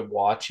do enjoy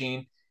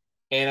watching,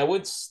 and I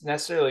wouldn't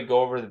necessarily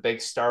go over the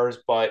big stars,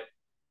 but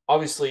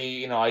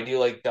obviously, I do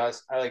like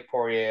Dust. I like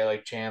Poirier, I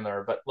like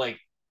Chandler, but like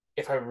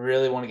if I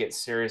really want to get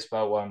serious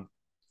about what I'm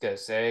gonna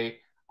say,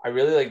 I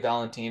really like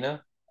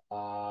Valentina.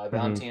 Hmm.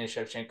 Valentina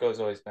Shevchenko has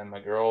always been my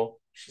girl.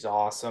 She's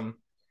awesome.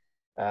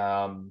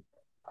 Um,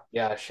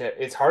 yeah, shit.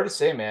 It's hard to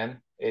say,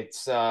 man.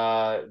 It's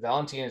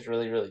Valentina is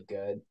really, really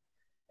good,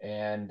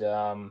 and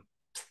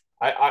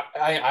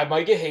I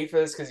might get hate for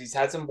this because he's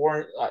had some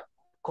boring,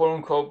 quote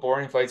unquote,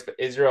 boring fights. But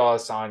Israel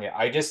Adesanya,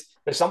 I just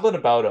there's something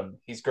about him.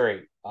 He's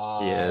great.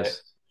 He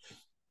is.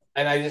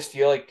 And I just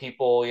feel like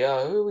people, yeah,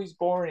 oh, he's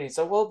boring. He's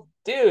like, well,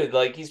 dude,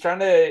 like he's trying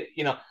to,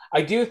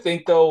 I do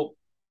think though,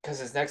 because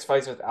his next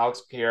fight's with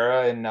Alex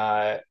Pereira in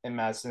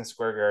Madison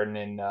Square Garden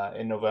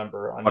in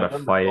November on What a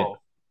November fight. 12th.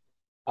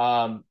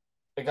 Um,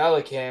 a guy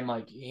like him,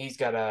 like he's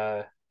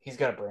gotta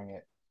bring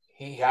it.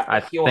 I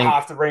He'll think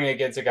have to bring it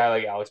against a guy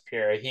like Alex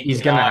Pereira. He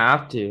he's gonna cannot.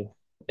 have to.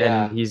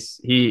 And Yeah,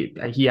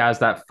 he has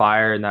that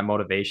fire and that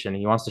motivation.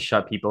 He wants to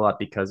shut people up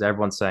because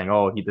everyone's saying,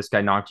 "Oh, this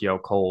guy knocked you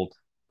out cold,"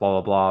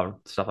 blah blah blah,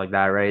 stuff like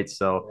that, right?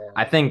 So yeah.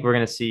 I think we're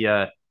gonna see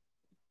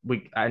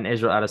an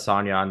Israel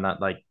Adesanya on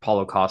that like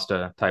Paulo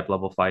Costa type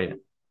level fight.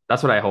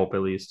 That's what I hope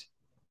at least.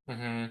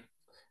 hmm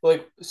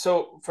Like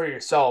so for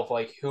yourself,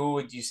 like who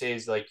would you say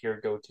is like your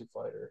go-to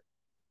fighter?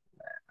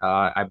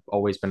 I've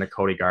always been a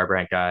Cody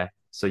Garbrandt guy.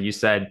 So you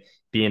said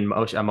being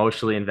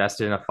emotionally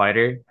invested in a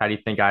fighter. How do you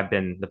think I've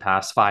been the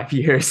past 5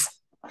 years?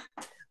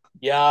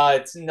 Yeah,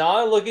 it's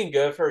not looking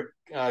good for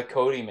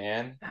Cody,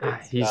 man.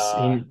 It's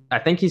I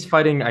think he's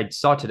fighting. I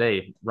saw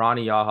today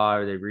Ronnie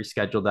Yaha. They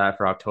rescheduled that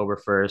for October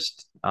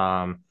 1st.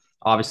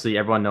 Obviously,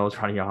 everyone knows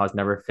Ronnie Yaha's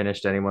never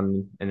finished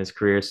anyone in his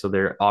career, so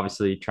they're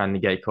obviously trying to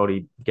get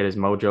Cody get his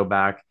mojo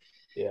back.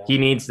 yeah. He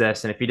needs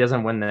this, and if he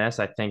doesn't win this,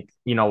 I think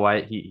you know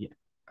what he.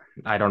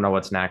 I don't know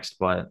what's next,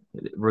 but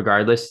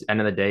regardless, end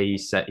of the day,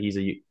 he's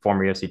a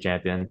former UFC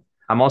champion.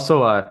 I'm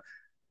also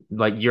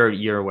like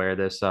you're aware of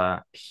this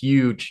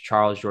huge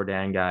Charles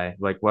Jourdain guy.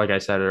 Like I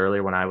said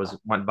earlier, when I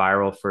went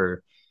viral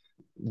for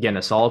getting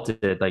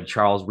assaulted, like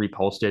Charles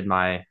reposted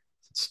my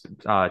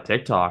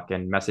TikTok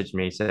and messaged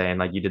me saying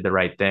like you did the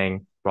right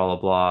thing, blah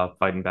blah blah,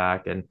 fighting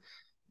back, and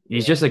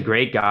he's Yeah. just a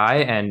great guy.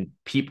 And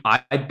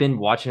I've been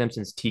watching him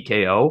since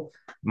TKO.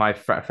 My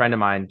friend of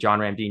mine, John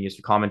Ramdeen, used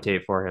to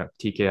commentate for him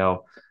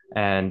TKO,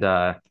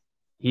 and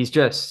he's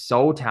just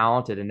so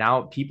talented. And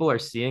now people are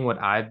seeing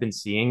what I've been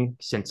seeing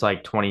since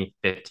like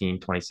 2015,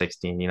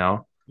 2016.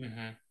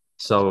 hmm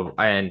So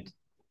and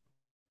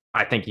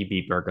I think he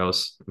beat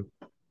Burgos.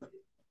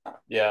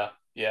 Yeah.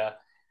 Yeah.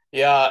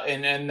 Yeah.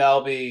 And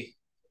that'll be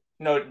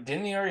no.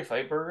 Didn't he already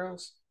fight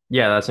Burgos?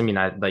 Yeah, that's I mean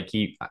I like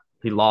he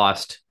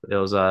lost. It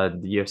was the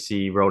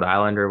UFC Rhode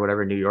Island or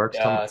whatever New York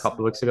some Yeah. couple of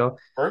Something weeks like that. ago.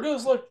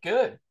 Burgos looked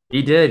good.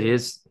 He did.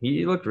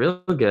 He looked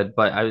real good,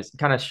 but I was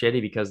kind of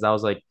shitty because that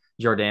was like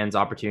Jordan's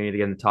opportunity to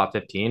get in the top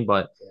 15.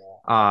 But Yeah.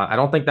 I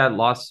don't think that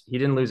loss. He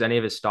didn't lose any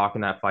of his stock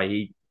in that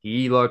fight.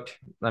 He looked.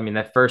 I mean,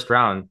 that first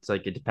round. It's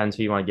like it depends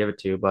who you want to give it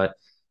to. But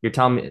you're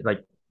telling me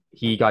like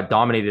he got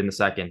dominated in the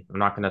second. I'm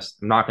not gonna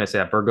say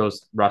that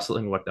Burgos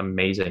wrestling looked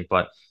amazing,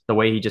 but the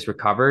way he just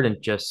recovered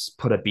and just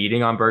put a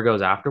beating on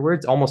Burgos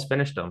afterwards almost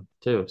finished him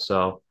too.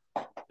 So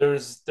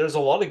There's a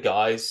lot of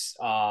guys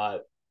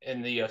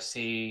in the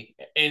UFC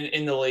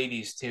in the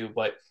ladies too,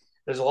 but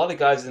there's a lot of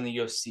guys in the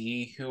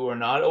UFC who are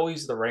not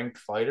always the ranked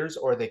fighters,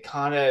 or they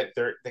kind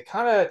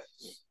of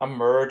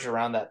emerge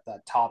around that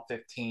top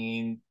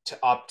 15 to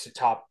up to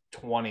top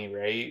 20,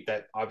 right?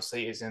 That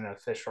obviously isn't an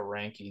official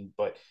ranking,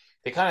 but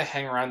they kind of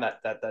hang around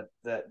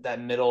that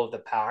middle of the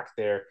pack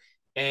there.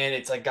 And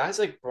it's like guys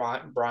like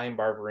Brian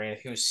Barberina,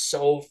 who's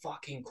so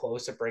fucking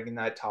close to breaking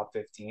that top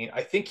 15.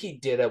 I think he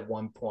did at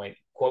one point.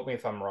 Quote me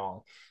if I'm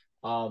wrong.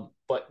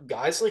 But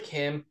guys like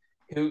him,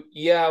 who,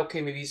 yeah,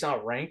 okay, maybe he's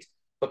not ranked,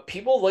 but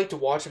people like to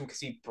watch him because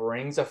he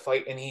brings a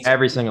fight and he's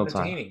every always single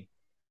time. entertaining.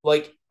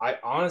 Like, I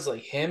honestly,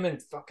 him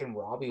and fucking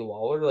Robbie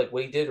Lawler, like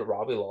what he did to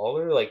Robbie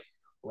Lawler, like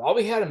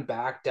Robbie had him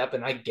backed up,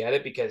 and I get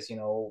it because,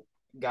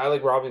 guy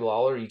like Robbie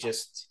Lawler,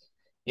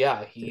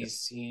 yeah,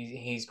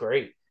 he's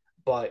great.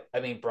 But I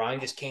mean, Brian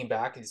just came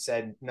back and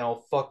said,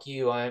 "No, fuck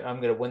you.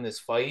 I'm gonna win this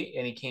fight,"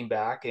 and he came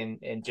back and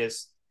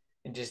just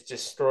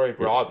destroyed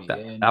Yeah, Robbie. that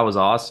And was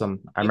awesome.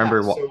 I yeah,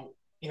 remember what so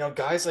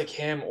guys like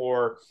him,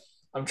 or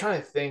I'm trying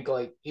to think,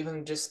 like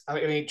even just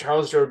I mean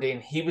Charles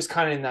Jourdain, he was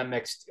kind of in that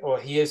mix, or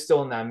he is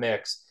still in that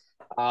mix.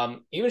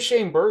 Even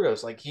Shane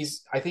Burgos, like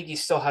I think he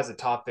still has a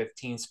top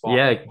 15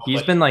 spot right Yeah, now. he's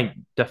Like, been like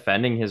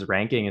defending his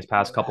ranking his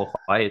past couple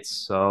fights.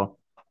 So,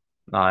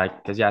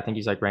 because yeah, I think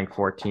he's like ranked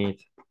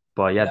 14th.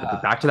 But yeah, yeah,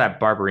 back to that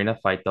Barberina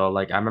fight though.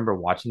 Like I remember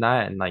watching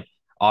that and like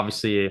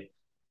obviously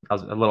I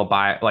was a little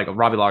biased, like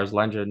Robbie Lawler's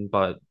legend,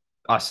 but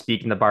us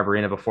speaking to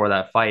Barberina before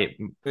that fight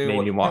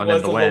made me it want him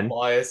was to a little win.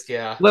 biased,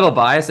 yeah. Little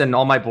biased, and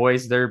all my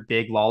boys they're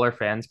big Lawler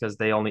fans because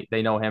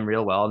they know him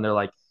real well, and they're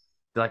like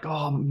they're like,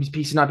 oh, he's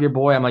piecing up your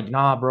boy. I'm like,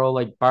 nah, bro.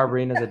 Like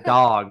Barberina's a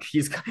dog.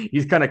 He's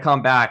gonna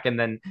come back. And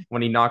then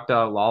when he knocked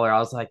out Lawler, I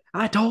was like,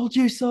 I told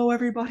you so,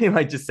 everybody.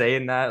 Like just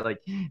saying that, like,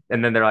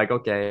 and then they're like,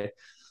 okay.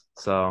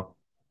 So,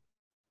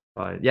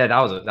 but yeah, that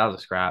was a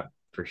scrap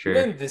for sure.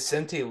 Even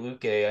Vicente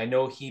Luque, I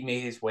know he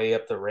made his way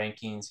up the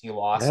rankings. He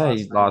lost Yeah,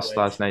 he last night, lost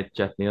last night,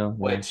 Jeff Neal.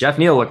 Yeah, which Jeff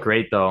Neal looked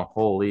great though.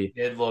 Holy.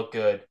 did look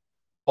good.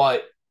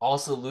 But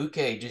also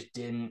Luque just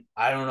didn't.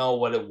 I don't know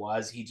what it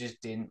was. He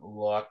just didn't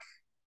look.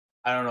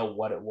 I don't know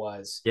what it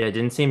was. Yeah, it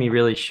didn't seem he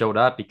really showed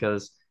up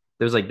because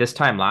there was like this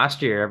time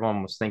last year,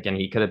 everyone was thinking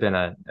he could have been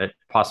a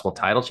possible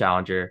title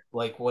challenger.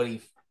 Like what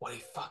he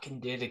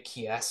fucking did to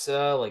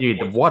Chiesa, like Dude,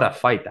 what what a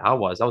fight that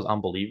was. That was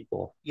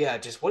unbelievable. yeah,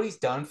 just what he's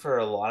done for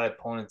a lot of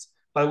opponents.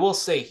 But I will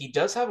say he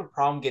does have a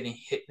problem getting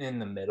hit in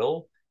the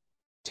middle.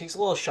 Takes a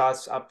little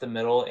shots up the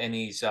middle, and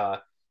he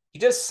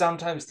does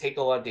sometimes take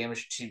a lot of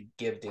damage to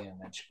give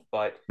damage.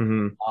 But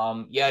Hmm.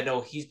 yeah, no,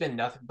 he's been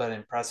nothing but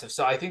impressive.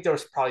 So I think there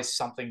was probably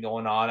something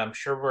going on. I'm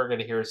sure we're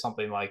gonna hear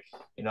something like,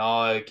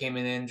 came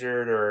in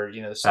injured or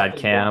Bad something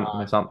going camp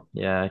or on. something.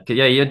 Yeah.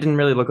 Yeah, he didn't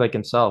really look like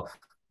himself.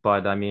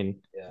 But I mean,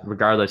 Yeah.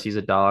 regardless, he's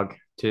a dog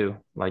too.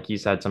 Like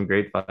he's had some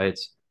great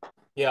fights.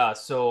 Yeah,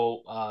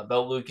 so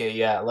Beluga,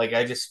 yeah, like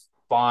I just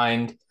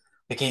find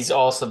like he's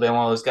also been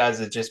one of those guys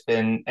that just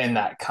been in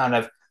that kind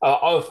of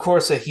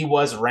course he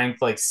was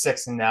ranked like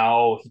six and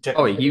now he took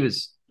Oh, a he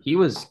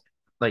was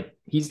like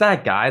he's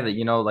that guy that,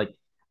 like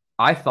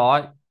I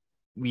thought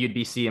we'd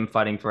be see him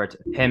fighting for it,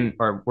 him,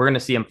 or we're gonna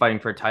see him fighting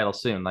for a title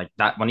soon. Like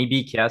that when he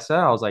beat Chiesa,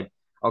 I was like,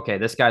 okay,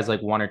 this guy's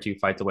like one or two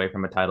fights away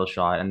from a title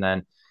shot. And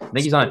then I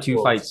think he's on a so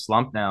 2 fight close.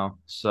 slump now.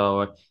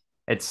 So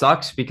it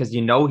sucks because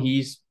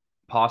he's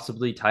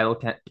possibly title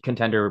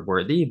contender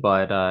worthy,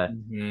 but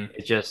Hmm.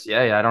 it's just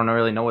yeah, I don't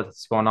really know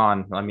what's going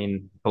on. I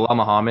mean, Bilal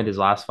Muhammad, his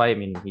last fight, I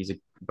mean,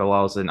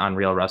 Bilal's an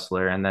unreal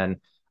wrestler, and then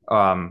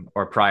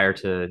or prior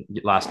to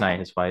last night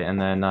his fight, and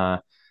then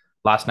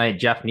last night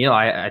Jeff Neal,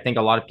 I think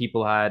a lot of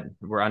people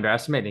were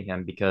underestimating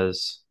him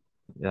because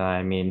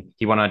I mean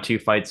he went on a 2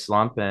 fight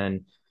slump,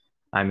 and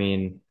I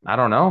mean I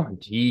don't know,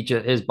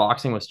 his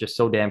boxing was just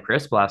so damn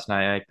crisp last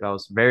night. I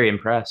was very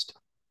impressed.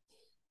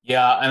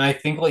 Yeah, and I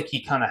think like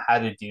he kind of had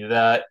to do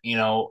that,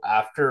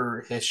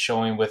 after his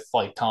showing with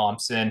like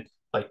Thompson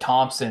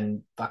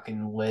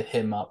fucking lit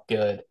him up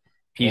good.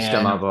 Pieced him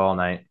And up all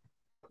night.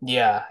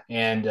 yeah,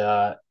 and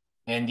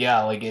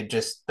yeah, like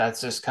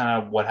that's just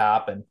kind of what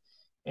happened.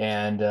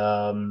 And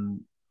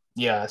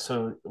yeah,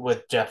 so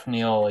with Jeff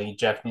Neal, like,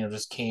 Jeff Neal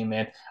just came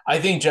in. I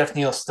think Jeff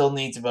Neal still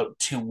needs about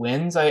 2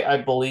 wins. I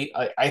believe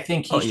I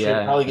think he Oh should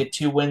yeah, probably get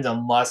 2 wins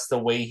unless the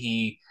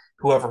way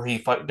whoever he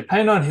fight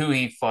depending on who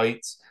he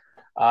fights.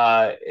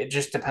 It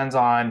just depends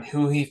on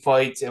who he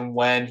fights and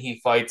when he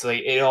fights.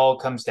 Like it all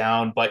comes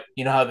down, but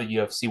you know how the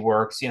UFC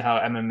works, you know how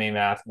MMA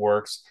math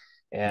works,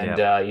 and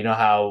yeah, you know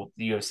how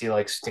the UFC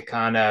likes to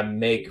kind of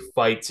make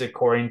fights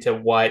according to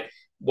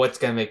what's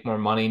gonna make more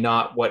money,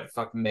 not what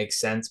fucking makes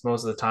sense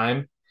most of the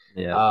time.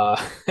 yeah. Uh,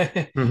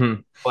 Hmm.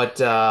 but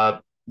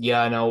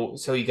yeah, I know.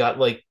 So you got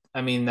like,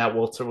 I mean, that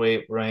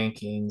welterweight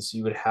rankings.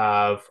 You would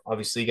have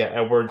obviously you got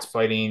Edwards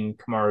fighting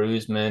Kamaru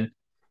Usman.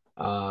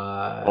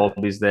 Uh,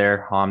 Colby's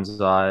there,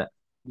 Hamzat,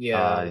 yeah,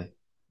 uh,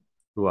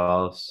 who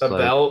else? Like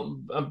Babel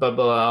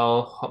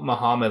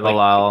Muhammad.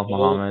 Bilal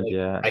Muhammad,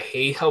 yeah. I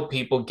hate how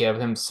people give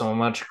him so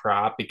much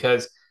crap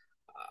because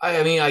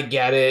I mean I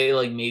get it.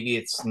 Like maybe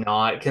it's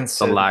not The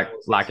considered the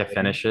most lack of exciting.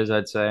 finishes,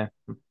 I'd say.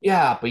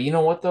 Yeah, but you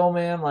know what though,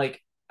 man?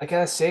 Like I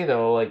gotta say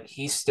though, like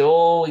he's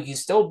still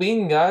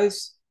beating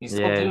guys. He's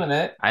still Yeah. doing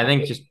it. I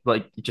think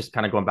Like just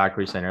kind of going back to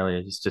what you were saying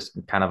earlier, he's just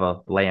kind of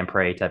a lay and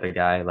pray type of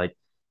guy. Like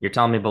you're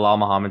telling me Bilal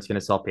Muhammad's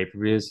gonna sell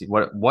pay-per-views.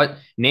 What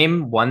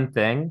name one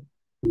thing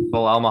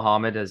Bilal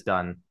Muhammad has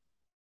done?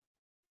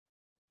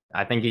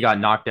 I think he got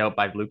knocked out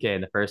by Luque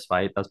in the first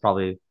fight. That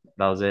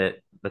was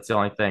it. That's the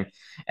only thing.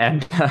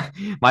 And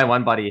my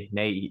one buddy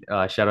Nate,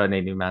 shout out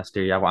Nate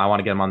Newmaster. Yeah, I want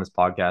to get him on this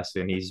podcast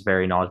soon. He's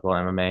very knowledgeable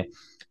in MMA.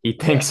 He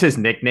yeah. thinks his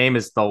nickname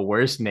is the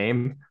worst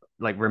name.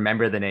 Like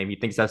remember the name. He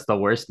thinks that's the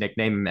worst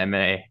nickname in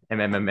MMA in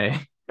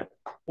MMA.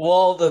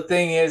 Well, the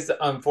thing is,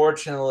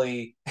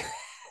 unfortunately,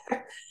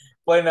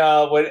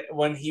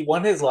 when he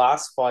won his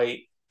last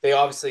fight, they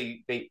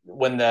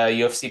when the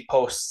UFC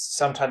posts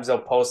sometimes they'll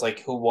post like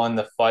who won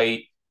the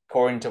fight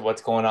according to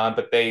what's going on,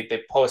 but they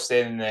post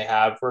it and they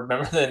have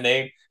remember the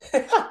name.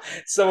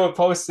 Someone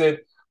posted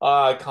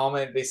a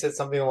comment. They said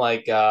something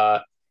like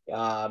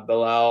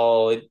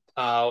Bilal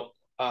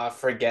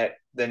forget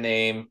the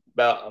name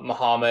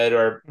Muhammad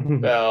or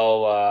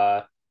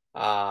Bel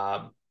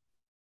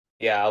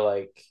yeah,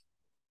 like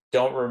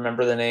don't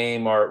remember the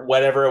name or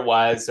whatever it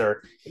was,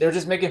 or they're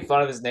just making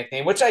fun of his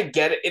nickname, which I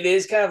get. It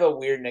is kind of a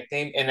weird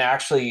nickname. And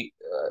actually,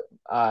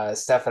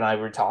 Steph and I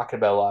were talking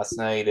about last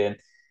night, and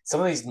some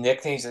of these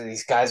nicknames that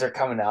these guys are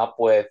coming up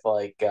with,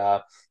 like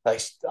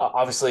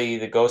obviously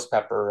the Ghost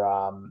Pepper,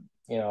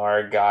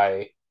 our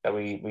guy that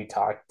we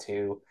talked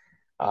to,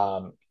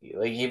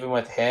 like even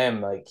with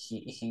him, like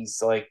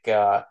he's like,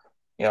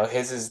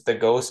 his is the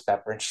ghost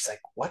pepper. And she's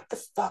like, what the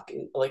fuck?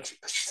 Like,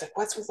 she's like,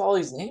 what's with all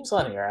these names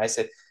on here? I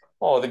said,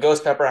 oh, the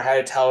ghost pepper. I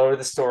had to tell her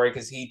the story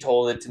because he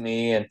told it to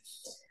me.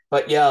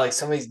 But yeah, like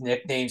some of these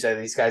nicknames that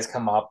these guys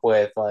come up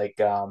with, like,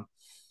 there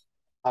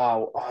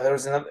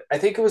was another, I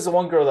think it was the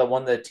one girl that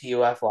won the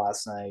TUF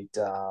last night.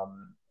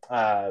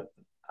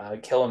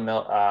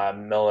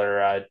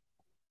 Miller,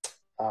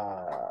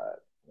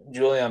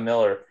 Julia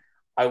Miller.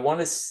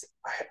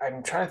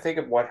 I'm trying to think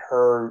of what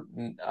her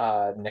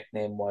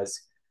nickname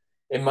was.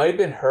 It might have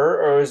been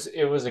her, or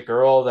it was a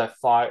girl that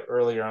fought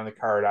earlier on the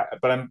card.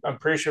 But I'm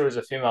pretty sure it was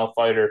a female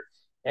fighter,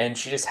 and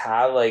she just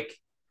had like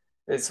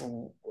this,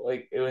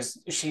 like it was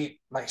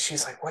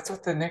she's like, what's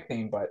with the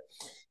nickname? But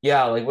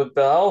yeah, like with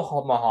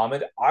Belal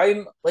Muhammad,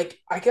 I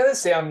gotta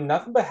say I'm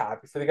nothing but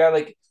happy for the guy.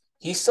 Like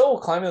he's still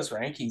climbing those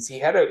rankings.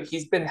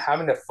 He's been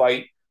having to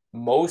fight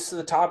most of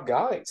the top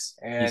guys,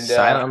 He's and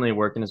silently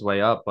working his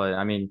way up. But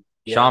I mean,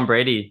 yeah, Sean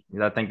Brady,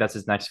 I think that's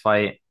his next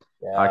fight.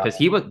 yeah, Because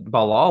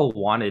Balal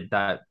wanted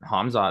that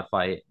Hamzat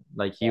fight.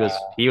 Like yeah.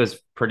 he was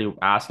pretty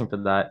asking for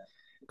that.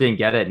 Didn't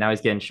get it. Now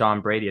he's getting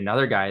Sean Brady,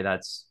 another guy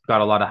that's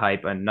got a lot of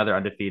hype, another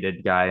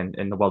undefeated guy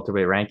in the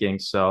welterweight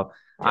rankings. So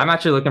I'm Yeah.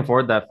 actually looking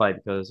forward to that fight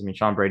because I mean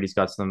Sean Brady's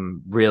got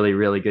some really,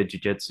 really good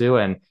jiu-jitsu,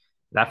 and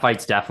that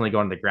fight's definitely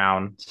going to the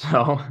ground.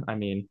 So I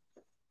mean,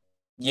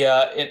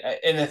 Yeah,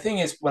 and the thing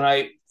is, when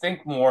I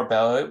think more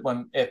about it,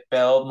 when if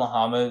Bel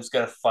Muhammad was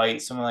gonna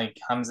fight someone like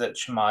Hamzat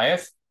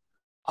Chimaev,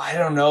 I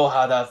don't know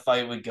how that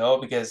fight would go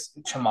because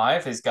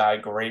Chimaev has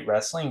got great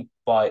wrestling,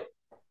 but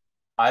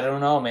I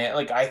don't know, man.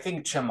 Like I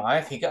think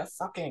Chimaev, he got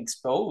fucking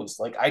exposed.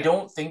 Like I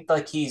don't think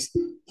like he's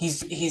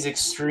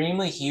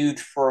extremely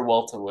huge for a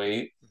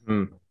welterweight,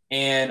 hmm.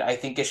 and I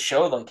think it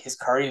showed like his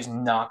cardio is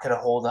not gonna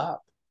hold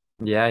up.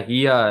 Yeah,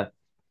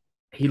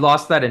 he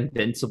lost that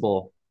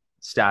invincible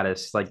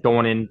status. Like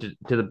going into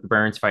the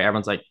Burns fight,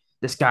 everyone's like,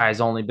 this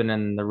guy's only been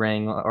in the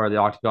ring or the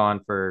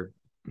octagon for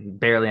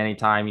barely any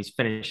time. He's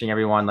finishing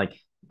everyone. Like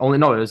only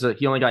no,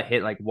 he only got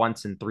hit like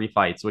once in 3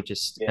 fights, which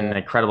is an Yeah,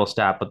 incredible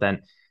stat. But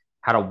then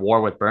had a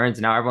war with Burns,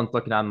 and now everyone's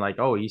looking at him like,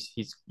 oh,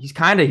 he's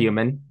kind of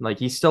human. Like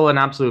he's still an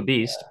absolute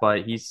beast, yeah.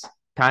 but he's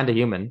kind of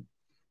human.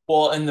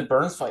 Well, in the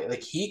Burns fight,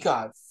 like he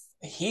got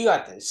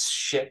this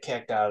shit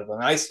kicked out of him.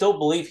 And I still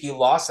believe he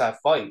lost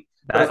that fight.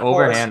 But That of course,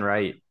 overhand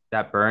right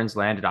that Burns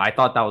landed, I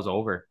thought that was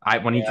over. I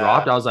when he yeah,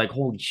 dropped, I was like,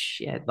 holy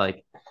shit!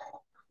 Like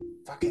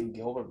fucking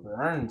Gilbert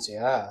Burns,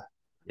 yeah.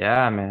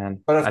 yeah,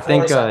 man. But of I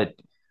think course,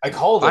 I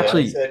called it. I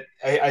actually said,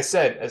 I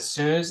said as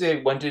soon as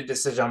they went to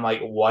decision, I'm like,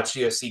 watch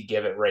UFC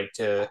give it right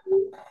to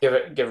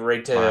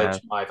my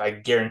Chimaev. I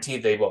guarantee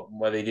they will.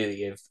 What they do, they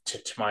give to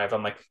Chimaev.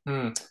 I'm like,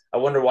 I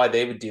wonder why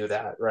they would do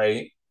that,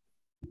 right?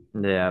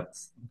 yeah,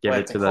 give But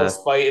it it's a to the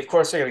close fight. Of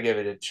course, they're gonna give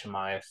it to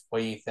Chimaev. What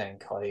do you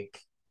think? Like,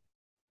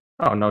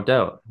 oh no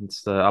doubt.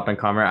 It's the up and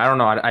comer. I don't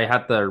know. I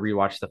had to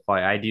rewatch the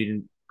fight.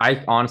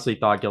 I honestly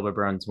thought Gilbert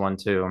Burns won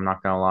too. I'm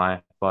not gonna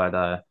lie. But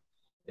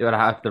it would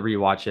have to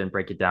rewatch it and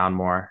break it down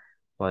more.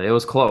 But it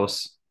was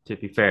close, to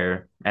be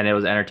fair. And it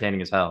was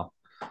entertaining as hell.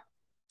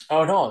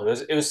 oh no,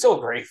 it was still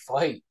a great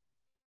fight.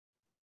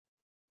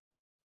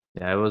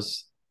 Yeah, it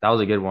was that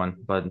was a good one.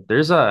 But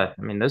I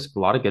mean, there's a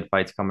lot of good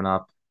fights coming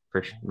up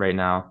right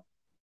now.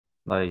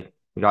 Like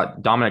we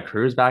got Dominic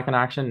Cruz back in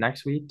action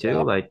next week too.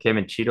 Yeah. Like him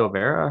and Cheeto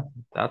Vera.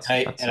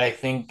 And I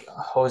think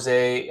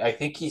Jose, I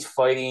think he's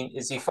fighting.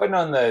 Is he fighting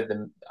on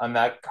the on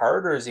that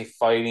card or is he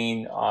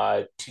fighting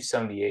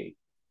 278?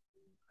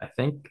 I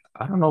think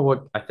I don't know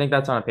what I think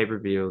that's on a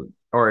pay-per-view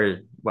or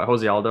what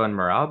Jose Aldo and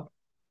Marab.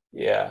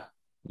 Yeah.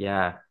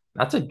 Yeah,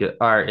 that's a good.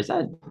 Or is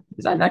that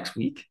next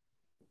week?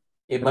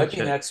 It Let me might be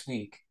check. next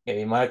week. Yeah,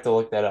 you might have to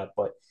look that up,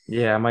 but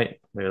Yeah, I might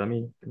wait. Let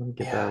me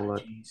get that yeah,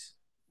 look. jeez.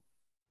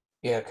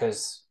 Yeah,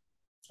 because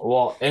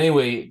well,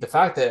 anyway, the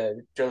fact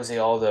that Jose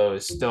Aldo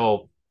is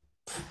still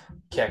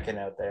kicking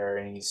out there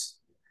and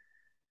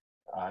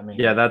I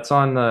Yeah, mean, that's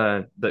on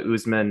the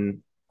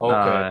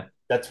okay,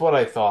 that's what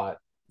I thought.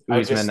 I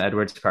Usman just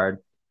Edwards card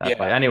that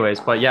fight. yeah. Anyways,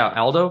 but yeah,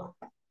 Aldo.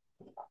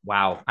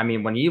 Wow. I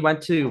mean, when he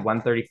went to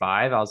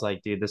 135, I was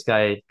like, dude, this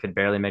guy could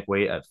barely make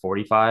weight at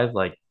 45.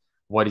 Like,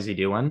 what is he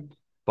doing?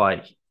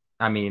 But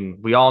I mean,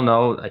 we all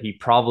know that he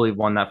probably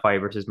won that fight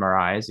versus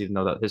Moraes, even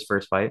though that his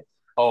first fight.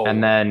 Oh,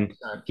 And then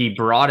 100%. he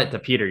brought it to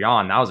Peter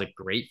Yan. That was a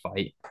great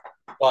fight,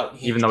 But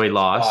even he though he just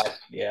lost. got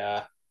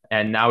yeah.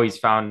 And now he's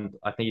found,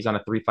 I think he's on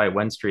a 3 fight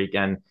win streak.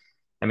 And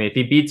I mean, if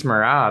he beats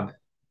Marab,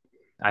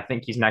 I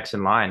think he's next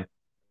in line.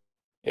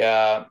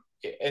 Yeah.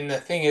 And the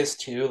thing is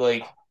too,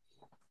 like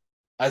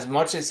as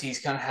much as he's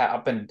kind of had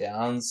up and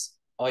downs,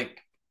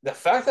 like the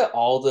fact that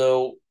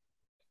Aldo,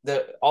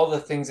 all the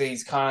things that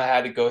he's kind of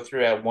had to go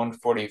through at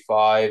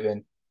 145,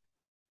 and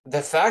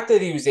the fact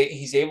that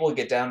he's able to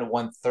get down to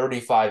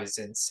 135 is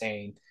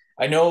insane.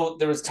 I know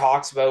there was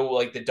talks about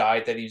like the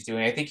diet that he was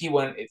doing. I think he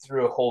went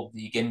through a whole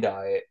vegan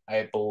diet,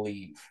 I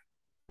believe.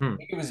 I Hmm.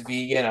 think it was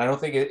vegan. I don't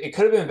think it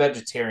could have been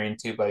vegetarian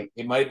too, but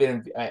it might have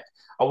been.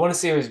 I want to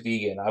say it was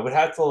vegan. I would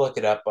have to look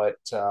it up, but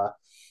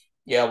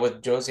yeah,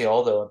 with Jose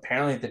Aldo,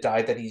 apparently the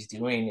diet that he's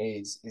doing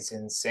is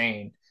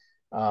insane.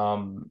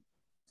 Um,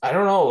 I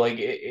don't know, like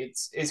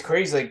it's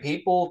crazy. Like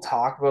people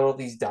talk about all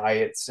these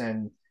diets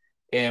and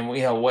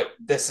what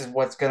this is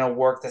what's gonna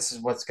work. This is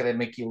what's gonna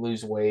make you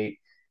lose weight.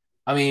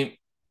 I mean,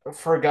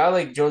 for a guy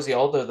like Josie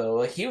Aldo though,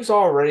 like he was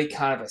already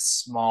kind of a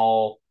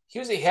small. He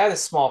had a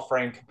small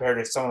frame compared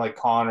to someone like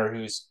Connor,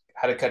 who's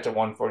had to cut to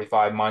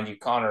 145. Mind you,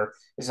 Connor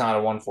is not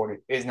a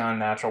 140, is not a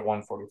natural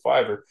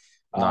 145er.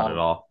 Not at Um,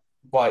 all.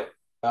 but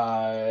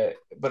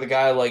but a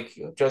guy like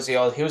Josie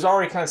Aldo, he was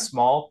already kind of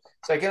small,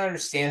 so I can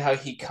understand how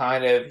he'd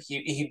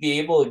be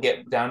able to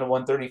get down to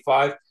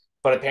 135.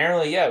 But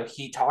apparently, yeah,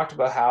 he talked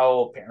about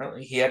how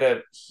apparently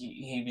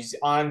he was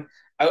on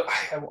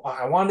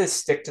I wanted to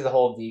stick to the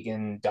whole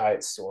vegan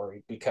diet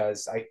story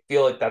because I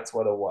feel like that's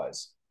what it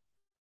was.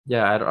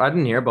 Yeah, I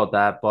didn't hear about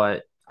that,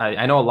 but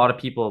I know a lot of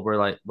people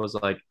was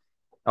like,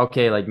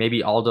 okay, like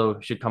maybe Aldo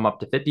should come up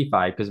to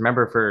 55 because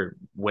remember for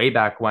way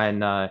back when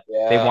they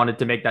Yeah. wanted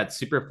to make that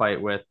super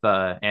fight with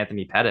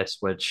Anthony Pettis,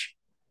 which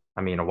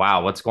I mean,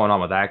 wow, what's going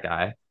on with that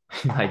guy?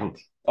 Like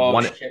Oh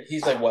one shit,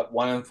 he's like what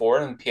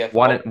 1-4 in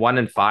one PFL.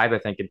 1-5, I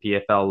think in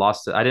PFL.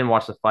 Lost. I didn't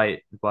watch the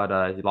fight,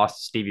 but he lost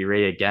to Stevie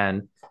Ray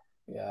again.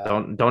 Yeah.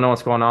 Don't know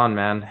what's going on,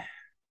 man.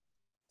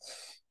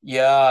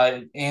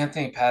 Yeah,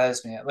 Anthony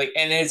Pettis, man. Like,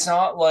 and it's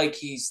not like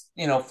he's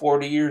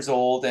 40 years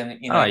old, and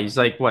Oh, you he's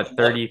like can what,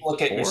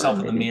 look at 34 yourself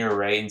in the maybe? mirror,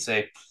 right, and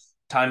say,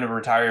 time to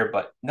retire.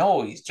 But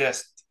no, he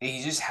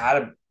just had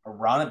a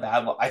run of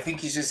bad luck. I think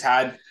he's just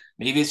had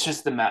maybe it's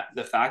just the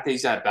fact that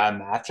he's had bad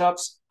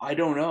matchups. I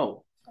don't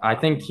know. I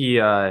think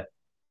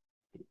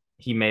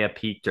he may have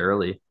peaked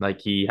early. Like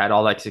he had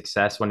all that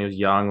success when he was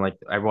young. Like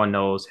everyone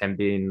knows him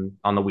being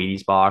on the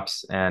Wheaties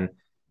box, and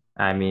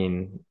I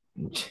mean,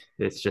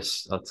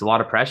 it's a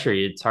lot of pressure.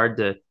 It's hard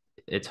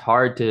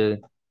to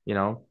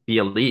be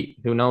elite.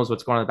 Who knows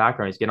what's going on in the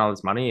background? He's getting all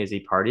this money. Is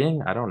he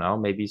partying? I don't know.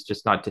 Maybe he's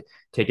just not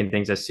taking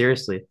things as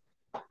seriously.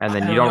 And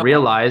then I you don't don't know.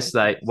 realize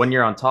that when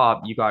you're on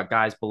top, you got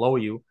guys below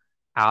you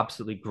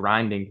absolutely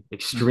grinding Mhm.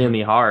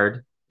 extremely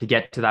hard to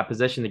get to that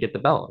position to get the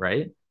belt,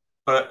 right?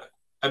 But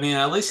I mean,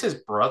 at least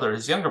his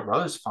younger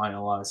brother's finding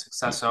a lot of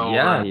success over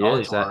Yeah, in he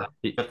is. Bellator.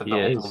 Got the He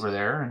belt is. over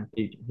there, and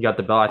He got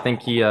the belt. I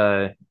think he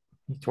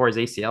tore his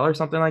ACL or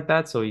something like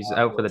that, so he's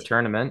out for the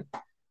tournament.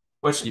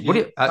 which What do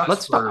it you?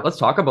 sucks for. Let's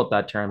talk about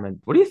that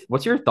tournament.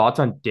 What's your thoughts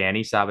on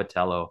Danny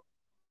Sabatello?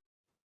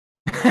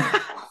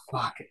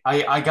 Fuck,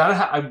 I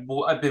gotta.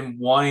 I've been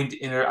wanting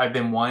to I've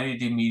been wanting to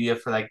do media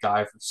for that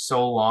guy for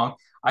so long.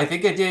 I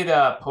think I did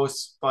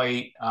post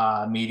fight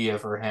media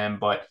for him,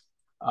 but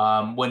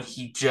when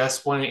he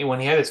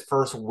had his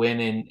first win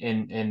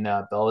in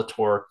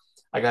Bellator,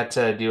 I got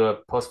to do a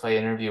post fight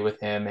interview with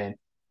him, and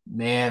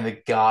man, the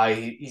guy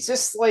he's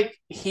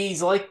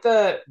like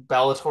the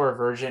Bellator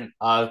version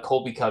of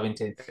Colby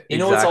Covington.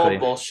 It's all Exactly.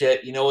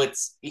 bullshit.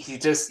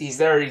 He's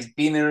there. He's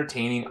being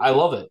entertaining. I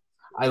love it.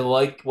 I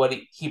like what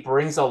he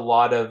brings a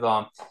lot of.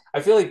 I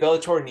feel like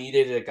Bellator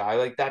needed a guy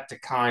like that to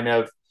kind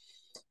of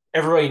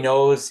everybody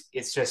knows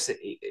it's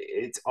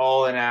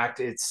all an act.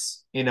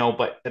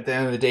 But at the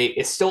end of the day,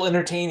 it's still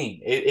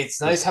entertaining. It's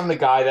nice having a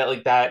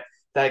Just guy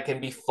that can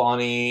be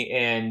funny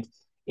and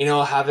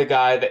have the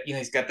guy that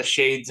he's got the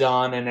shades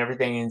on and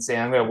everything and say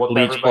I'm gonna whoop bleach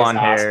everybody's blonde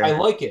ass. I hair.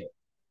 like it.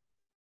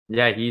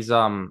 Yeah,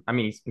 I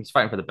mean, he's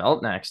fighting for the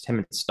belt next. Him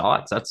and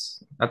Stotts.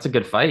 That's a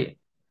good fight.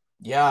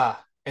 Yeah,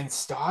 and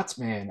Stotts,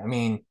 man. I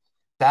mean,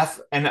 that's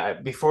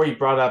and before you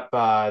brought up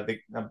the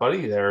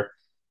buddy there,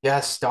 yeah,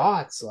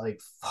 Stotts, like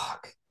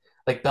fuck,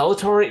 like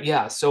Bellator.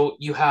 Yeah, so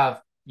you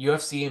have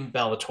UFC and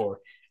Bellator.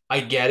 I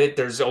get it.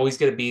 There's always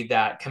going to be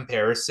that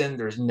comparison.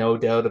 There's no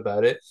doubt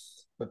about it.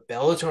 But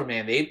Bellator,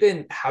 man, they've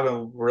been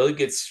having really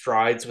good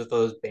strides with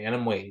those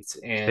bantamweights,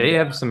 They and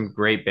have some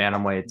great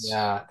bantamweights,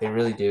 yeah, they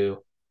really do.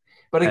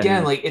 But again,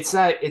 and like it's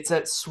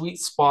that sweet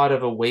spot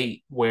of a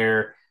weight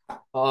where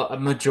a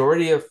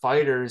majority of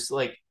fighters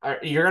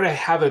you're gonna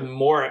have a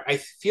more. I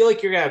feel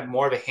like you're gonna have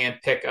more of a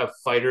handpick of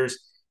fighters.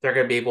 They're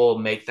gonna be able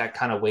to make that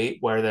kind of weight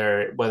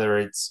whether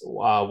it's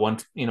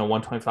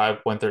 125,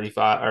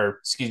 135, or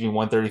excuse me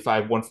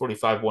 135,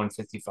 145,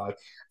 155.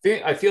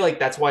 I feel like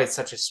that's why it's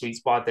such a sweet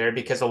spot there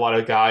because a lot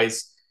of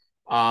guys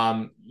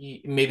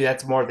maybe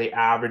that's more of the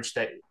average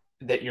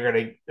that you're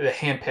gonna the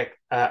handpick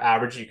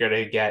average you're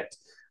gonna get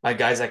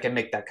guys that can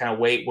make that kind of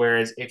weight.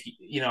 Whereas if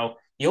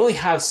you only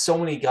have so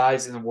many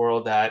guys in the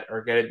world that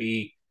are going to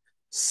be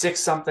six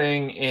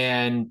something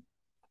and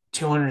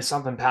 200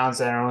 something pounds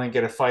that are only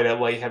going to fight at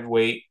light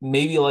heavyweight,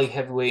 maybe light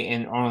heavyweight,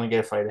 and only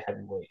going to fight at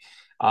heavyweight.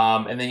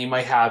 And then you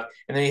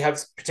have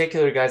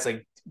particular guys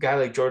like guy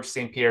like George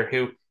St. Pierre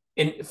who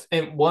in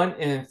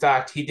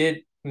fact he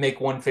did make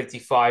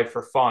 155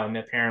 for fun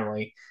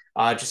apparently,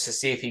 just to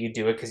see if he could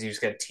do it because he was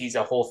going to tease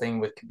a whole thing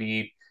with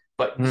Khabib.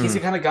 But he's the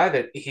hmm, kind of guy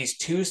that he's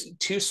too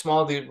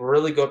small to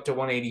really go up to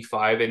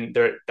 185, and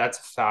that's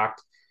a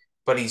fact.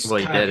 But well,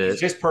 he did he's it.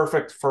 just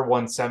perfect for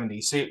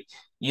 170. So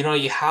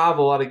you have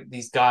a lot of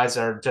these guys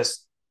are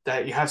just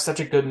that you have such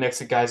a good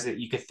mix of guys that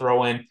you could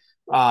throw in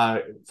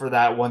for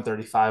that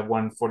 135,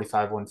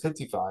 145,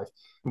 155.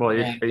 Well,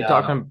 And are you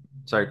talking?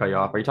 Sorry to cut you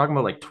off. Are you talking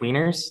about like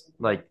tweeners,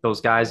 like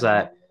those guys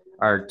that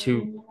are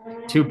too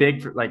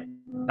big for like?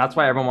 that's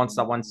why everyone wants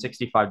that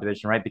 165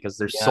 division, right? Because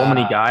there's so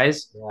many Yeah,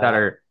 guys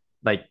yeah.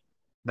 like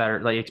that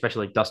are like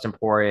especially like Dustin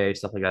Poirier,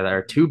 stuff like that, that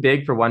are too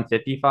big for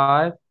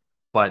 155,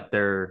 but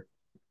they're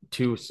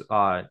too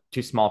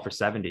small for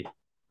 70.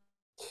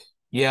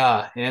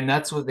 Yeah, and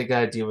that's what they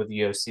got to deal with the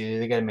UFC.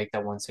 They got to make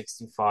that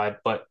 165,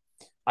 but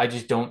I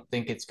just don't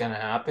think it's going to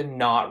happen.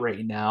 Not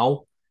right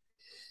now.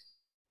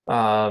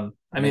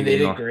 I mean, they Maybe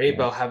did more. great Yeah.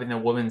 about having the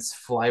women's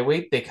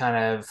flyweight. They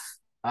kind of,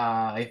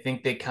 I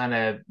think they kind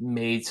of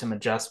made some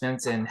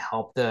adjustments and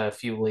helped a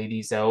few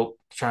ladies out.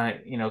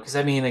 Trying, because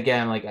I mean,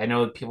 again, like I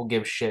know people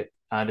give shit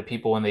to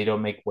people when they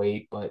don't make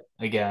weight, but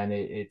again,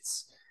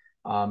 it's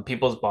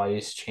people's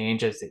bodies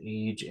change as they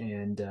age,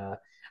 and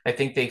I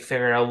think they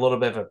figured out a little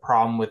bit of a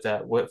problem with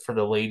that for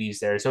the ladies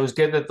there. So it was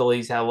good that the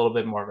ladies had a little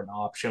bit more of an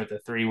option with the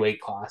three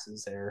weight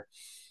classes there,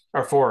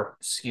 or four,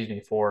 excuse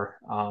me, four.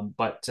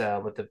 But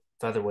with the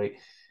featherweight.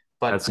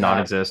 That's But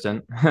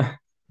non-existent.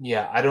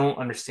 yeah, I don't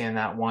understand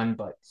that one,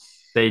 but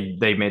They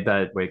made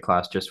that weight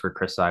class just for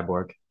Chris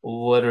Cyborg.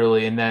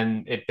 literally, and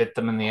then it bit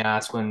them in the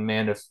ass when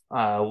Amanda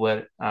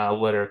lit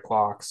her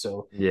clock.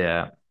 So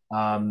Yeah.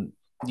 um,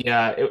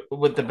 yeah,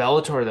 with the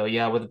Bellator though,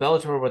 yeah, with the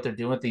Bellator, what they're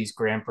doing with these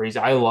Grand Prix,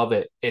 I love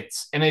it.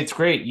 It's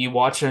great. You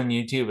watch it on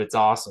YouTube, it's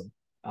awesome.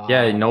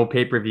 Yeah, Uh, no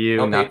pay-per-view,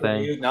 no pay per nothing.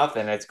 view,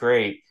 nothing. It's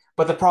great.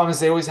 But the problem is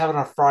they always have it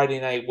on Friday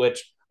night,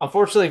 which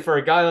unfortunately for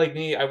a guy like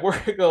me, I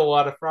work a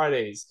lot of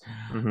Fridays.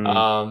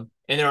 Hmm.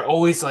 And they're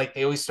always like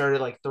they always start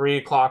at like 3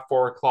 o'clock,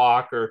 4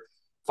 o'clock, or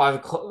 5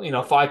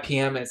 o'clock, 5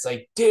 p.m. And it's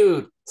like,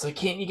 dude, it's like,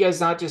 can't you guys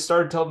not just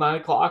start until 9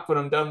 o'clock when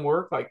I'm done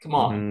work? Like, come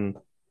on. Hmm.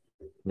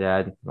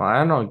 Yeah, well, I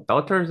don't know.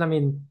 Bellator's, I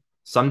mean,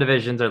 some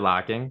divisions are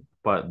lacking,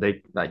 but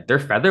they like their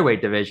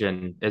featherweight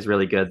division is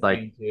really good. Like,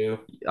 Thank you.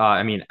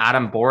 I mean,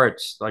 Adam Boric,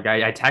 like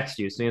I text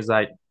you as soon as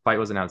that fight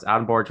was announced.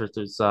 Adam Boric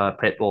versus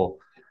Pitbull.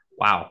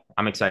 Wow,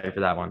 I'm excited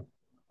for that one.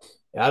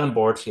 Adam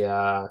Borch,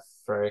 yeah,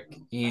 frick.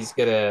 He's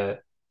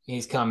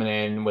coming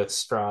in with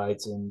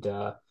strides and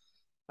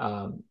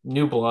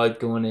new blood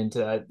going into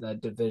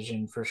that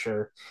division for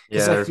sure.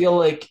 Because I Yeah, feel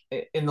like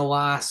in the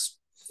last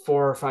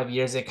 4 or 5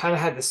 years, they kind of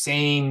had the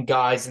same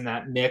guys in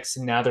that mix,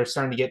 and now they're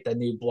starting to get that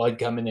new blood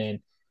coming in.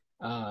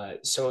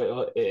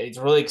 So it's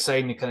really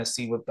exciting to kind of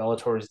see what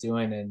Bellator is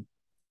doing, and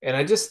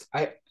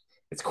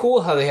it's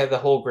cool how they have the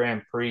whole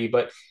Grand Prix,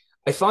 but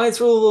I find it's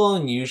really a little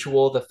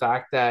unusual the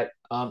fact that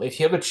if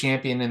you have a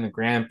champion in the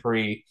Grand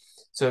Prix,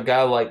 so a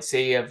guy like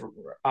say you have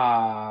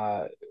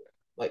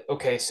like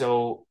okay,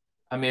 so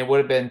I mean, it would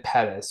have been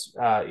Pettis.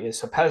 Yeah,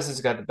 so Pettis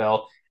has got the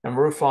belt, and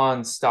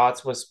Rufon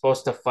Stotts was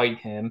supposed to fight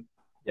him.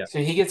 yeah, So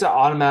he gets an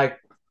automatic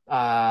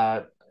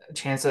uh,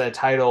 chance at a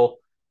title,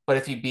 but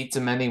if he beats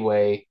him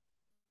anyway,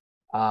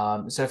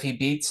 so if he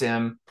beats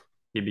him,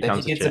 he then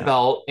he becomes a gets a champ.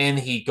 belt and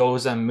he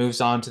goes and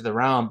moves on to the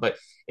round. But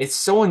it's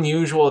so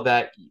unusual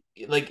that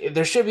like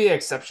there should be an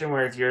exception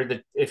where if you're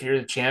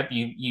the champ,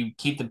 you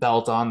keep the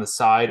belt on the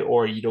side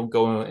or you don't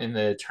go in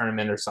the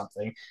tournament or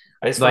something.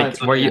 I just find Like,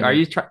 it's were really you are unusual.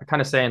 you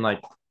kind of saying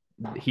like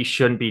he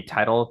shouldn't be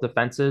title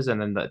defenses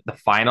and then the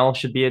final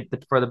should be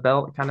for the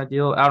belt kind of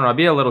deal? I don't know. It'd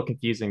be a little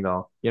confusing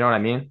though. You know what I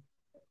mean?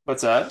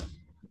 What's that?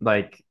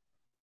 Like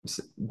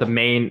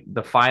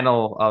the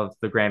final of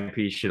the Grand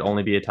Prix should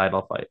only be a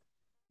title fight.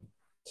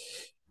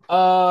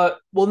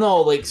 Well,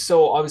 no, like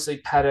so obviously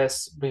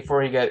Pettis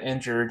before he got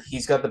injured,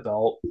 he's got the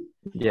belt.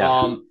 Yeah,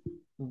 Um,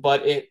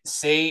 but it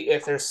say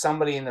if there's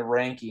somebody in the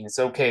rankings,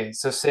 okay,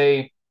 so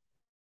say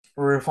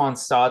Rufon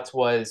Stotts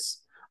was,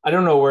 I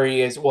don't know where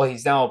he is. Well,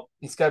 he's got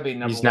to be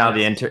number he's one now or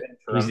the he's inter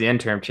he's interim. the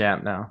interim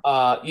champ now.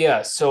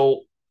 Yeah,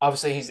 so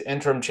obviously he's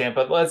interim champ,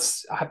 but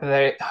let's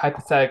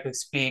hypothetically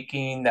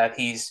speaking that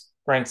he's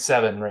ranked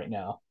seven right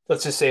now.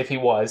 Let's just say if he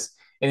was,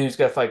 and he was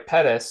going to fight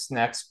Pettis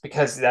next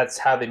because that's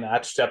how they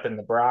matched up in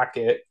the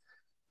bracket.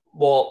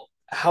 Well,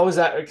 how is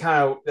that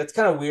that's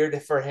kind of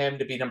weird for him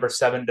to be number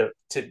seven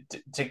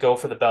to go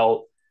for the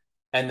belt,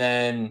 and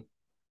then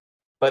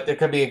but there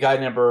could be a guy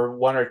number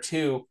one or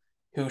two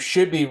who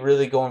should be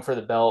really going for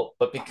the belt,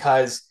 but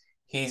because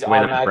he's The way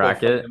the automatically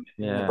bracket, putting him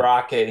in the yeah.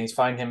 bracket and he's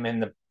finding him in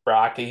the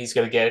bracket, he's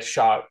going to get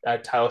a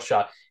title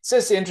shot. It's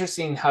just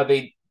interesting how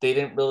they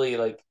didn't really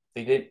like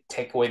they didn't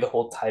take away the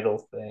whole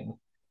title thing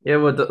It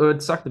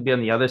would suck to be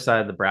on the other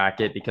side of the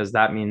bracket because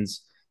that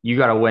means you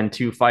got to win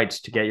two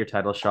fights to get your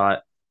title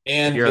shot.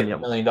 If and you're on get the the $1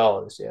 million.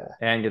 Yeah.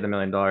 and get the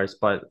 $1 million,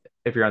 but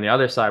if you're on the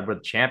other side where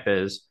the champ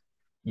is,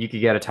 you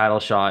could get a title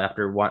shot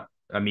after one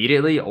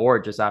immediately or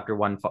just after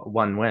one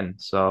win.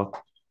 So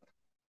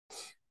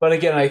But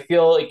again, I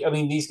feel like I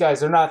mean these guys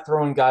they're not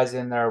throwing guys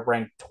in there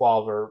ranked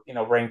 12 or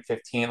ranked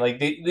 15. Like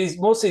these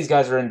most of these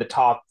guys are in the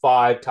top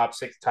five, top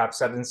six, top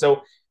seven.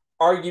 So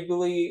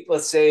arguably,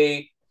 let's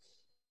say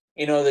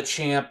the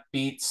champ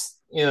beats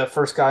the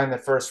first guy in the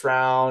first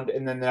round,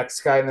 and then the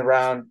next guy in the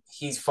round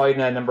he's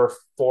fighting a number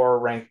four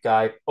ranked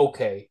guy.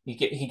 Okay,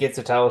 he gets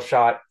a title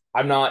shot.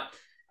 I'm not.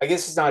 I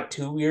guess it's not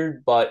too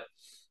weird, but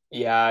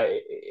yeah,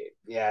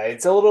 yeah,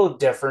 it's a little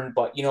different.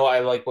 But I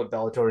like what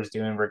Bellator is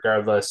doing,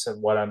 regardless of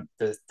what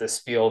the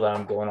spiel that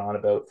I'm going on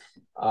about.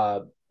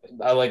 Uh,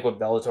 I like what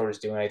Bellator is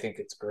doing. I think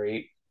it's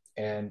great,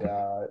 and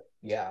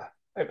yeah.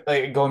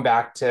 like going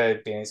back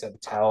to Danny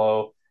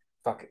Sabatello,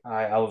 fuck,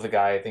 I love the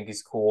guy. I think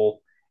he's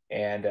cool.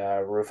 And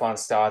Rufon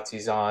Stotts,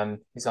 he's on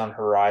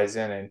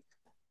Horizon,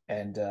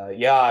 and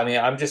yeah, I mean,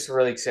 I'm just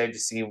really excited to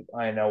see.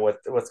 I know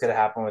what's gonna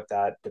happen with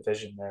that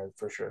division there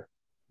for sure.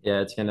 Yeah,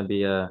 it's gonna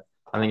be a.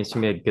 I think it's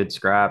gonna be a good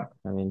scrap.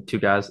 I mean, two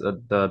guys.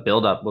 The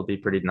build up will be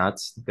pretty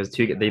nuts because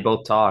they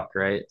both talk,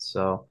 right?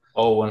 So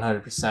Oh,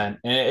 100%.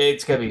 And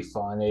it's gonna be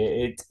fun.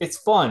 It's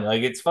fun.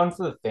 Like it's fun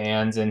for the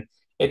fans, and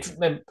it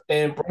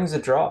brings the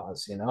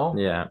draws.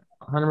 yeah,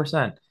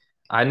 100%.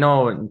 I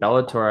know in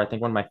Bellator. I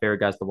think one of my favorite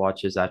guys to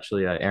watch is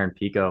actually Aaron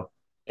Pico.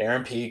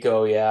 Aaron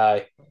Pico,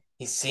 yeah,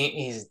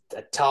 he's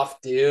a tough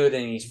dude,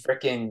 and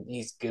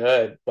he's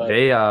good. But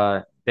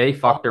They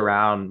fucked humble.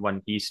 around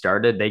when he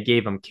started. They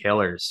gave him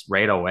killers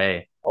right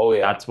away. Oh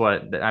yeah, That's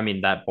what I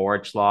mean. That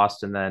Borch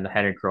lost, and then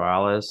Henry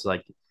Corrales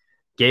like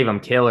gave him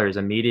killers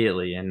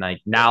immediately. And like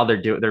now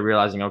they're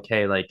realizing,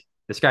 okay, like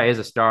this guy is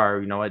a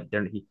star. You know what?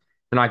 They're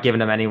not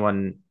giving him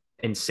anyone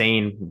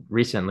insane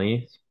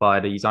recently,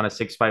 but he's on a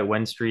 6 fight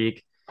win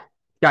streak.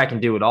 Guy can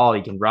do it all.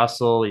 He can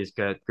wrestle. He's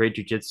got great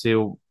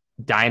jujitsu,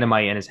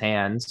 dynamite in his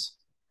hands,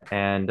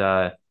 and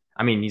I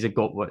mean he's a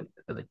gold.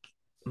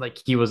 Like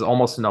he was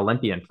almost an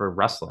Olympian for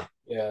wrestling.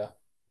 yeah.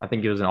 I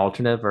think he was an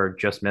alternative or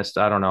just missed.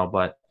 I don't know,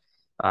 but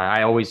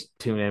I always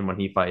tune in when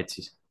he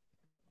fights.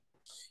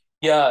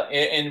 Yeah,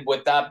 and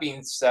with that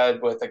being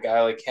said, with a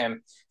guy like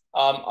him,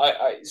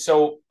 I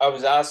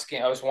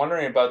was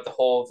wondering about the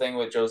whole thing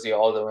with Josie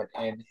Aldo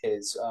and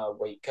his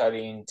weight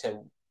cutting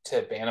to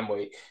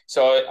bantamweight.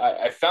 So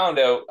I found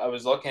out, I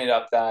was looking it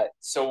up, that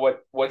so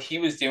what he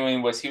was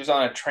doing was he was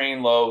on a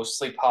train low,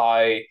 sleep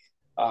high,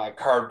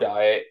 carb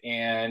diet,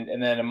 and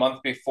then a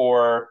month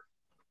before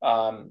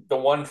the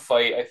one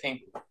fight, I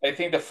think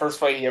the first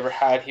fight he ever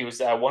had, he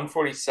was at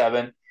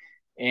 147,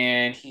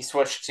 and he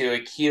switched to a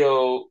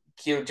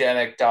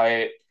ketogenic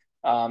diet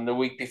the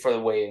week before the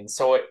weigh-in.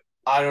 So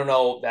I don't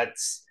know.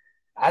 That's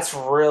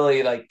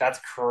really like that's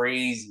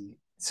crazy.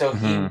 So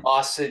he Mm-hmm.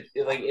 must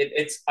like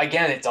it's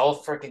again. It's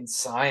all freaking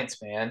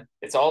science, man.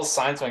 It's all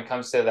science when it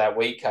comes to that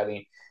weight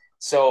cutting.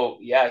 So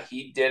yeah,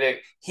 he did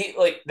it. He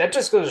like that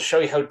just goes to show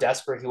you how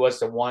desperate he was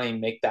to want to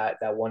make that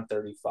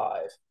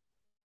 135.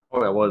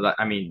 Oh, well,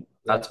 I mean,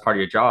 Yeah. that's part of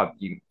your job.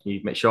 You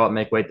show up,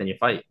 make weight, then you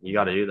fight. You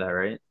got to do that,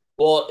 right?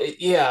 Well,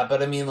 yeah,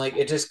 but I mean, like,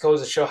 it just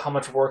goes to show how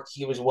much work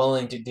he was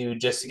willing to do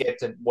just to get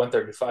to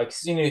 135.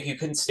 Because you knew he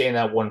couldn't stay in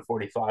that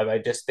 145. I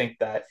just think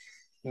that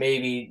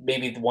maybe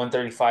the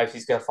 135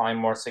 he's gonna find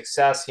more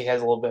success. He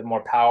has a little bit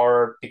more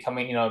power,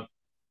 becoming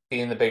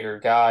being the bigger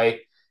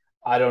guy.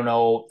 I don't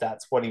know if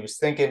that's what he was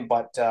thinking,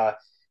 but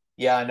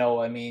yeah,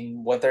 no, I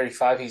mean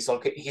 135.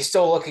 He's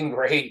still looking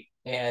great,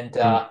 and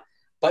Mhm.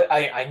 but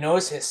I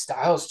noticed his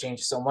style's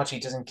changed so much. He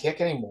doesn't kick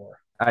anymore.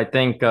 I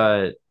think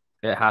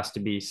it has to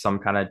be some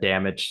kind of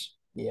damage.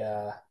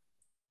 Yeah.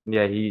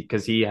 Yeah,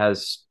 because he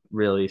has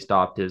really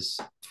stopped his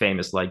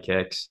famous leg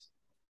kicks.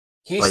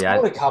 But He's yeah,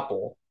 thrown a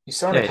couple. He's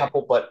thrown a yeah,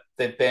 couple, but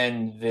they've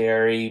been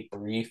very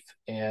brief,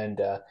 and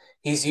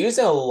he's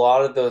using a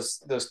lot of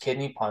those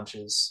kidney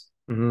punches.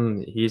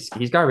 he's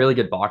got really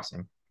good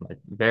boxing, like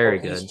Oh,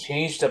 very he's good.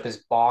 changed up his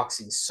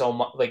boxing so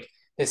much. Like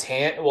his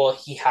hand, well,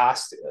 he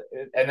has to,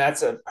 and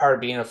that's a part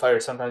of being a fighter.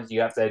 Sometimes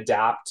you have to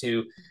adapt to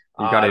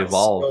You got to the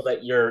evolve. skill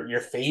that you're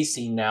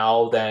facing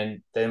now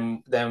than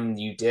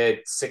you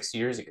did 6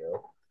 years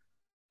ago.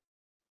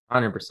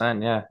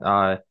 100%,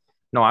 yeah.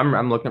 No, I'm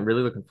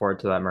really looking forward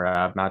to that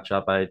Marab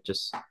matchup.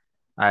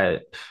 I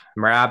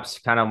Marab's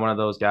kind of one of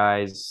those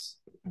guys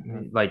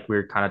Mhm. like we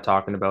are kind of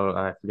talking about.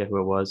 I forget who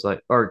it was,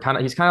 like or kind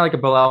of he's kind of like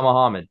a Bilal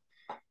Muhammad.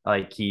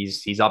 Like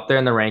he's up there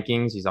in the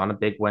rankings. He's on a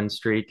big win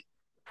streak,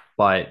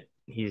 but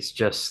he's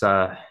just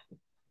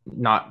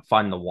not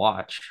fun to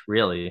watch,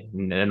 really.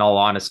 In all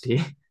honesty,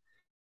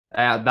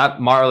 that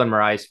Marlon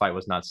Moraes fight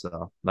was nuts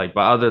though. Like,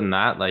 but other than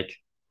that, like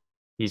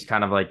he's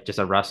kind of like just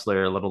a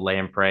wrestler, a little lay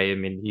and pray. I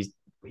mean,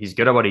 he's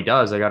good at what he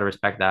does. I got to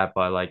respect that,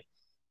 but like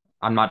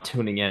I'm not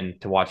tuning in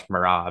to watch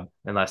Marab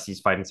unless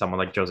he's fighting someone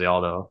like Jose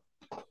Aldo.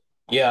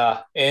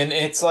 Yeah, and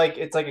it's like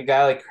a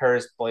guy like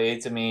Curtis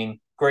Blades. I mean,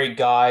 great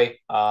guy.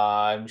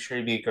 I'm sure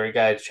he'd be a great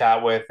guy to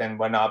chat with and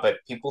whatnot, but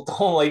people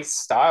don't like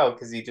style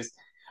because he just.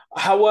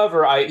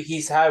 However, I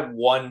he's had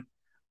one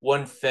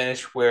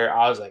finish where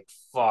I was like,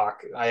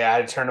 "Fuck!" I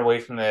had to turn away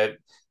from the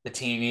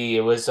TV.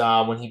 It was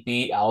when he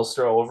beat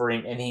Alistair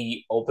Overeem and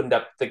he opened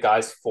up the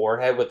guy's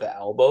forehead with the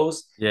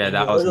elbows, Yeah, and you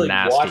that was literally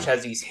watch nasty.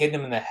 as he's hitting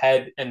him in the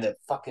head and the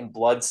fucking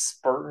blood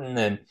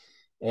spurting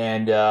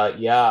and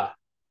yeah.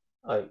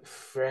 Like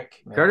frick,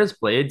 man. Curtis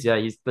Blades, yeah,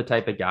 he's the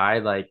type of guy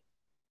like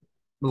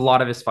a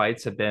lot of his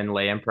fights have been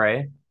lay and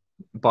pray,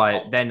 but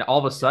Oh, then all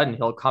of a sudden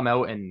he'll come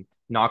out and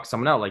knock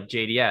someone out like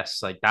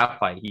JDS, like that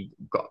fight. He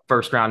got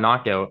first round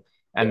knockout.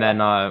 And yeah.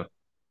 then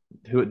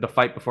who the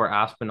fight before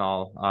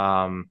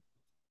Aspinall,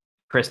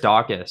 Chris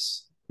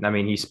Dawkins. I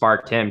mean, he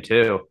sparked him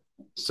too.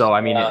 So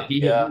I mean, Yeah.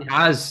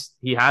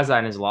 he has that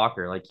in his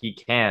locker. Like he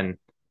can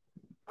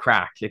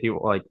crack if you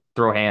like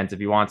throw hands if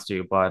he wants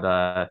to,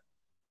 but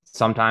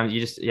sometimes you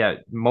just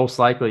most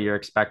likely you're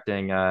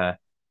expecting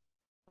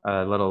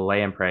a little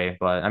lay and pray.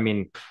 But I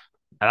mean,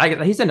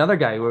 he's another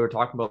guy we were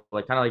talking about,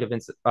 like kind of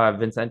like a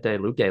Vincente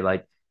Luque,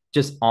 like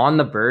just on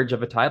the verge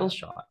of a title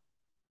shot.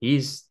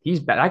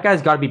 That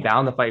guy's got to be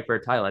bound to fight for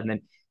a title, and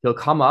then he'll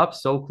come up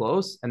so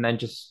close and then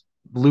just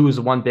lose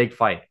one big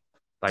fight.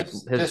 Like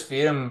Just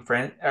feed him,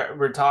 friend.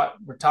 We're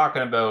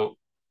talking about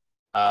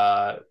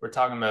we're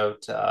talking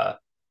about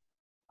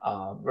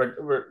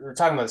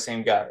the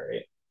same guy,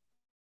 right?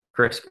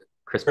 Chris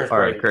Chris Chris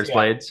or Blades, Chris yeah.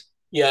 Blades,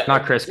 Yeah,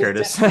 not Chris just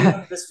Curtis. just feed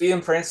him, just feed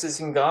him Francis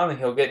Ngannou, and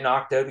he'll get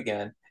knocked out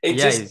again. It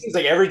Yeah, just he's seems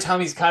like every time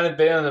he's kind of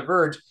been on the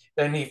verge,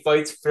 then he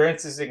fights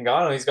Francis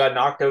Ngannou, he's got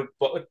knocked out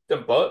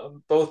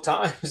both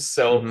times.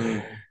 So,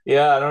 mhm.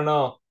 yeah, I don't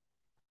know.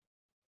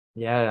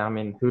 Yeah, I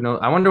mean, who knows?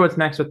 I wonder what's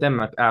next with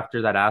him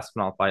after that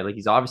Aspinall fight. Like,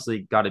 he's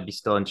obviously got to be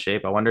still in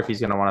shape. I wonder if he's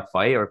going to want to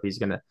fight or if he's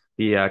going to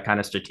be kind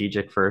of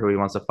strategic for who he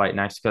wants to fight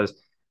next. Because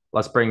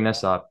let's bring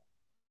this up: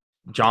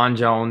 John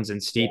Jones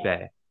and Yeah,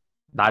 Stipe.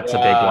 That's a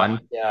big yeah,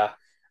 one. yeah.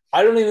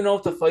 I don't even know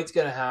if the fight's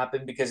gonna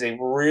happen because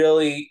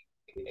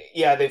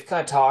yeah, they've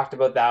kind of talked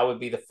about that would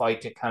be the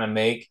fight to kind of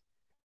make.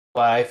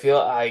 But I feel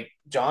like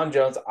John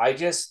Jones,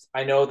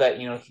 I know that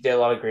he did a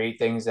lot of great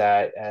things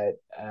at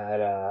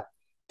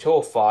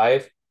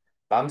 205.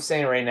 But I'm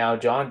saying right now,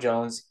 John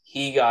Jones,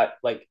 he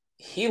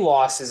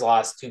lost his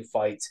last two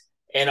fights,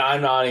 and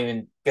I'm not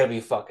even gonna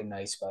be fucking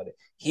nice about it.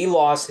 He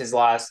lost his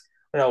last,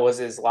 no, was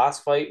it his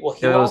last fight? Well,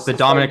 he It was lost the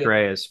his fight Dominic against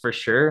Reyes for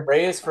sure.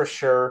 Reyes for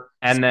sure.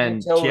 And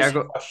then Santos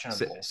Thiago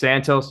questionable.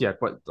 Santos, yeah,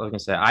 what I was gonna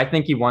say. I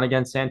think he won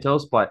against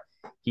Santos, but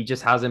he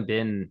just hasn't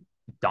been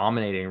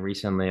dominating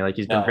recently. Like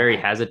he's been No. very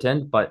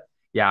hesitant. But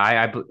yeah,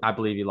 I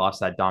believe he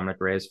lost that Dominic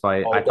Reyes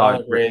fight. Oh, I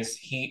thought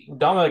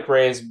Dominic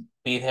Reyes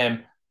beat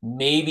him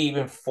maybe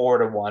even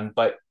 4-1,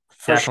 but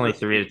for definitely sure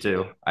 3-2.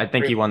 3-2. I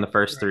think he Three, won the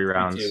first three 3-2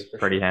 rounds for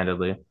pretty sure.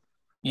 handedly.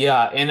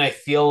 Yeah, and I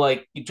feel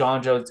like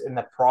John Jones, and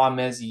the problem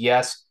is,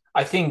 yes,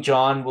 I think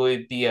John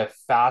would be a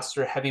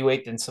faster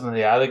heavyweight than some of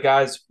the other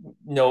guys.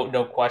 No,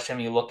 no question. I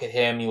mean, you look at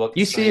him, you look at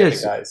You some of see the other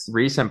his guys.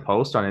 recent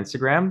post on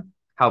Instagram,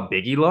 how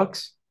big he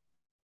looks.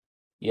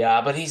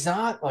 Yeah, but he's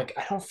not like,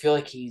 I don't feel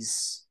like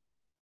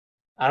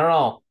I don't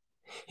know.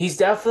 He's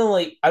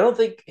definitely, I don't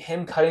think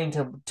him cutting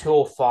to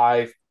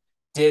 205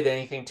 did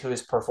anything to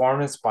his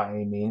performance by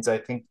any means. I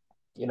think,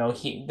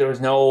 there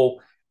was no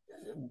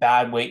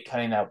bad weight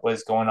cutting that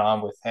was going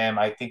on with him.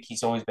 I think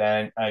he's always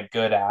been a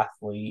good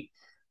athlete.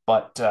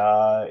 But,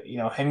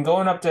 him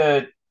going up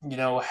to,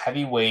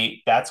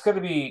 heavyweight, that's going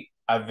to be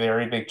a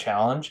very big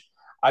challenge.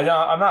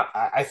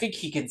 I think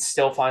he can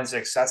still find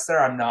success there.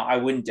 I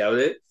wouldn't doubt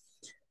it.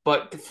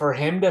 But for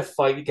him to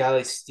fight a guy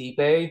like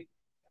Stipe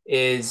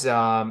is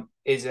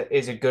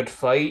a good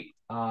fight.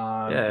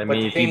 Yeah, I But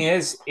mean, the if thing he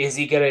is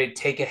he gonna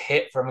take a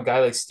hit from a guy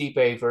like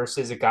Stipe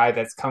versus a guy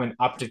that's coming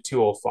up to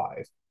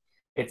 205?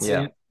 It's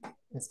yeah. in,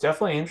 it's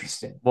definitely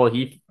interesting. Well,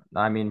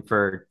 I mean,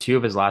 for two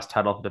of his last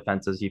title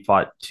defenses, he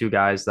fought two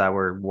guys that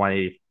were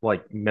 180,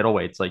 like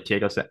middleweights, like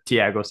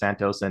Thiago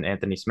Santos and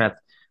Anthony Smith,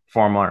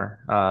 former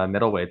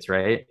middleweights,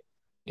 right?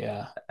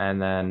 Yeah,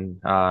 And then,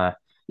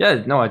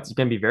 yeah, no, it's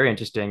going to be very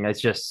interesting. It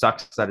just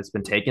sucks that it's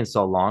been taking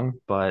so long,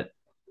 but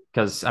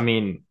because, I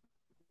mean,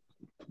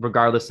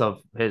 regardless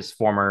of his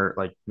former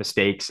like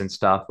mistakes and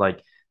stuff,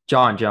 like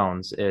John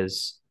Jones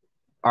is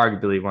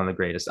arguably one of the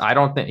greatest. I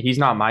don't think he's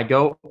not my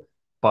GOAT,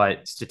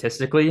 but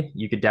statistically,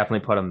 you could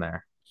definitely put him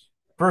there.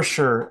 for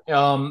sure.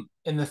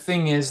 And the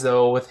thing is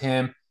though with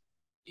him,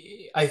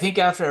 I think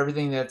after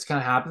everything that's kind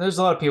of happened, there's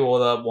a lot of people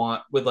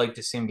that would like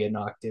to see him get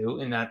knocked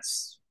out, and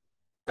that's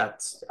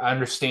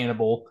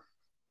understandable.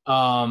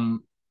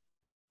 Um,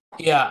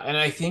 yeah, and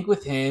I think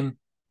with him,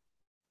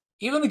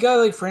 even a guy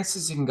like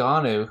Francis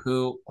Ngannou,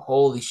 who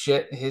holy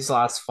shit, his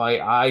last fight,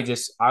 I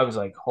was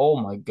like, oh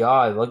my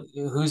god, look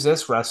who's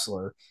this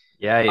wrestler?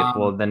 Yeah,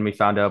 well, Um, then we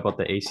found out about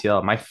the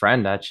ACL. My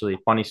friend actually,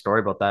 funny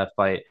story about that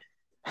fight.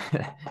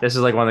 This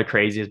is like one of the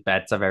craziest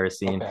bets I've ever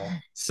seen.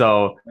 okay,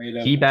 So wait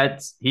up,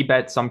 he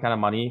bet some kind of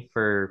money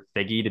for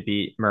Figgy to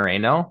beat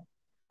Moreno.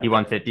 He okay,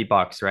 won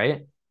 $50,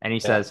 right? And he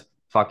yeah. says,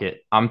 "Fuck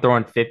it, I'm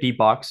throwing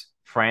 $50,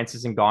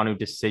 Francis Ngannou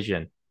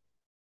decision."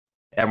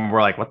 And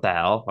we're like, "What the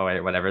hell?" Oh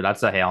wait, whatever.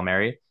 That's a Hail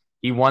Mary.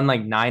 He won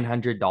like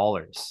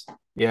 $900.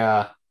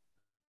 Yeah,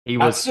 He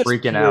was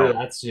freaking out.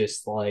 that's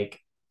just like,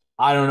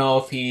 I don't know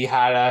if he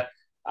had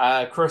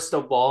a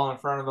crystal ball in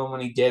front of him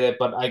when he did it,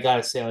 but I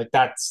gotta say,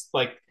 that's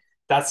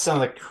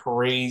some of the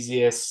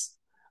craziest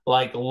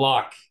like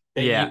luck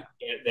that you Yeah,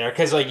 get there.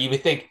 Because like you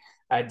would think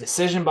a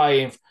decision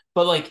by,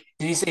 but like,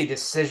 did he say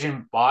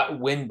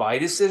win by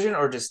decision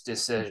or just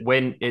decision?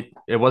 when it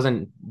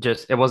wasn't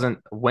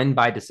win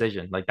by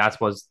decision. Like that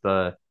was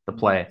the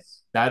play.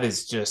 That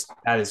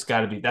has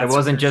got to be that's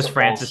crystal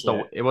ball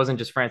shit. It wasn't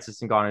just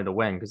Francis Ngannou to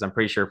win because I'm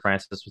pretty sure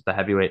Francis was the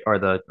heavyweight or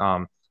the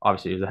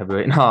obviously he was the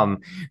heavyweight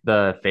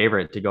the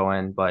favorite to go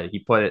in, but he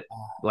put it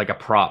like a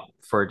prop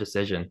for a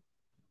decision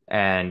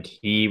and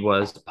he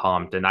was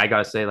pumped. And I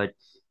gotta say, like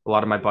a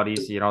lot of my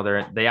buddies,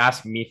 they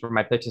ask me for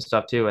my picks and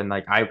stuff too, and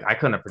like I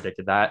couldn't have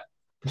predicted that,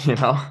 you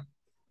know.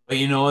 But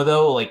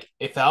though, like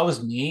if that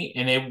was me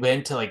and it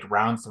went to like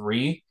round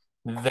three,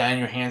 then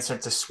your hands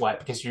start to sweat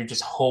because you're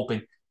just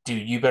hoping,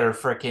 dude, you better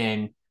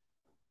freaking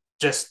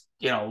just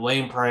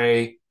lay and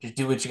pray, just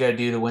do what you got to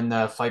do to win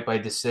the fight by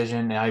decision,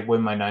 and I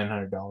win my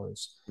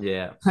 $900.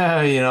 Yeah.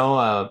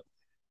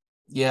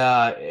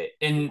 Yeah,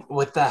 and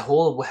with that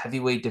whole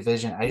heavyweight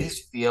division, I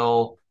just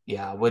feel,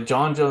 yeah, with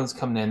John Jones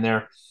coming in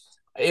there,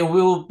 it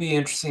will be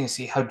interesting to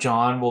see how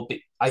John will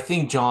be. I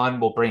think John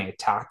will bring a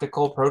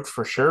tactical approach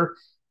for sure,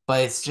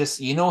 but it's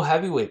just,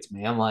 heavyweights,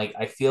 man. Like,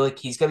 I feel like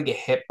he's going to get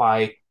hit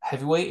by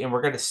heavyweight, and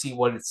we're going to see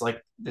what it's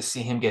like to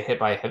see him get hit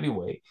by a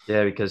heavyweight.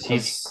 Yeah, because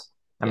Because,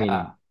 I yeah,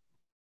 mean,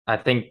 I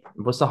think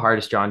what's the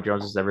hardest John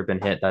Jones has ever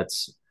been hit?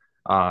 That's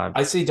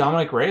I see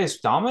Dominic Reyes.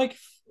 Dominic,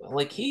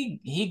 like,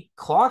 he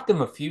clocked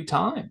him a few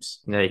times.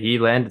 yeah, he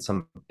landed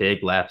some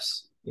big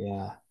lefts.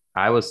 Yeah.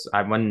 I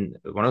when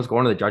I was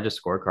going to the judges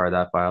scorecard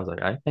that fight, I was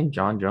like, I think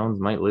John Jones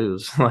might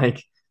lose.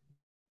 Like,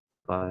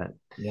 but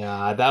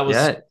Yeah, that was,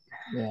 yeah,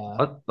 yeah.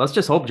 let's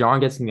just hope John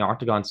gets in the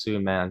octagon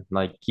soon, man.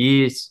 Like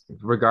he's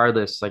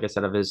regardless, like I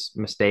said, of his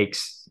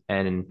mistakes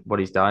and what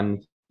he's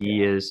done,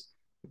 he Yeah. is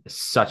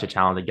such a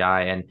talented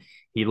guy, and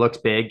he looks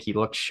big, he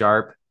looks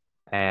sharp,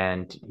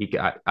 and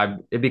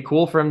it'd be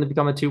cool for him to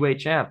become a two-way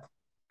champ.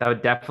 That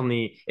would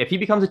definitely, if he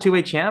becomes a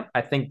two-way champ,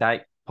 I think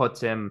that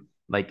puts him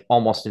like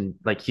almost in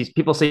like he's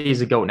people say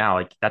he's a GOAT now,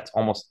 like that's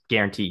almost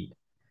guaranteed.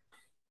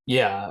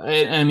 Yeah,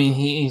 I mean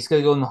he's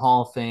gonna go in the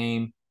Hall of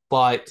Fame,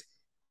 but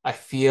I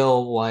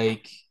feel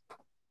like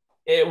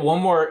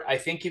one more. I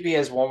think if he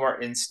has one more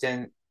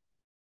instant,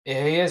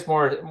 if he has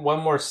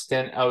one more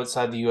stint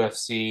outside the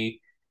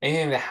UFC,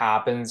 anything that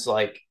happens,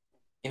 like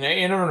you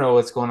never know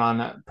what's going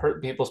on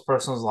in people's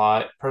personal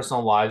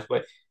lives,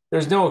 but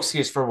there's no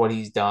excuse for what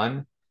he's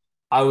done.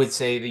 I would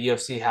say the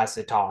UFC has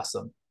to toss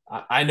him.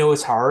 I know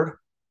it's hard,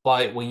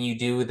 but when you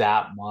do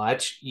that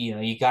much,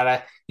 you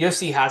gotta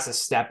UFC has to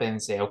step in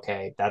and say,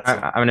 okay, that's I'm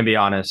enough. gonna be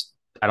honest.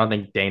 I don't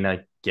think Dana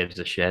gives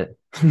a shit.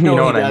 You No,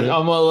 know he what I does.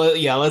 mean? Well,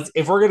 yeah. Let's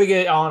if we're gonna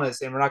get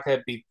honest, and we're not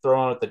gonna be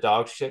throwing out the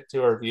dog shit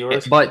to our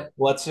viewers. But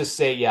Let's just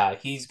say, yeah,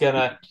 he's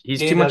gonna. he's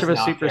too Dana much does of a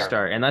not care.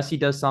 superstar unless he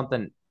does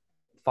something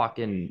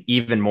fucking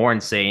even more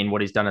insane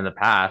what he's done in the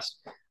past.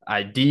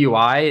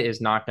 DUI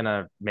is not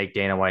gonna make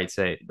Dana White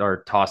say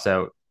or toss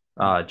out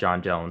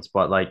John Jones.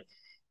 But like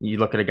you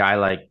look at a guy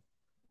like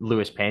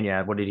Luis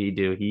Pena, what did he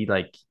do? He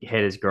like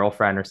hit his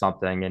girlfriend or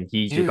something, and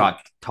he just Dude,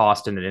 got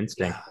tossed in an yeah,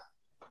 instant.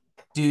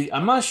 dude.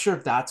 I'm not sure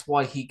if that's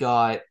why he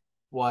got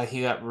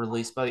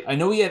released, but I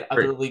know he had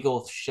other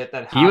legal shit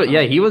that happened.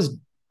 Yeah, he was.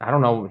 I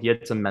don't know. He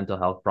had some mental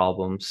health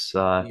problems. He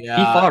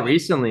Yeah, fought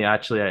recently.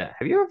 Actually,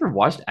 have you ever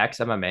watched X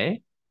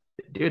MMA?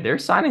 Dude, they're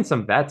signing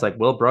some vets like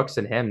Will Brooks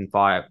and him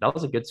fought. That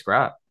was a good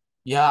scrap.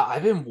 yeah.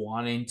 I've been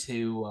wanting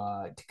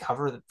to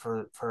cover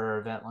for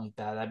an event like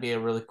that. That'd be a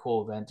really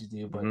cool event to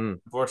do, but Hmm.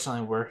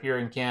 unfortunately, we're here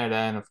in Canada,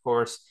 and of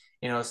course,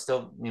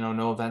 still,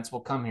 no events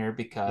will come here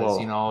because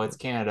Well, it's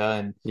Canada,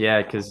 and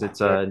yeah, because it's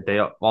yeah, they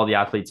all the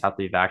athletes have to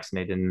be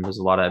vaccinated, and there's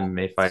a lot of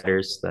MMA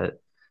fighters that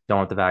don't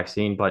want the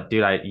vaccine. But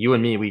dude, you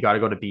and me, we got to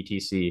go to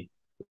BTC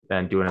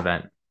and do an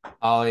event.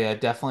 oh yeah,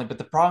 definitely. But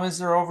the problem is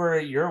they're over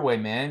your way,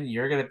 man.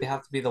 You're gonna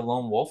have to be the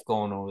lone wolf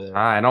going over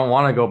I don't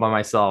want to go by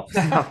myself.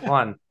 It's not there.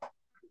 fun.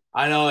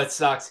 I know it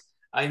sucks.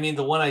 I mean,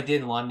 the one I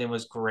did in London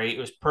was great.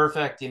 It was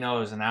perfect. It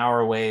was an hour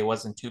away. It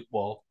wasn't too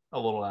well, a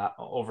little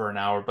over an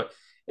hour, but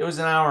it was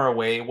an hour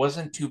away. It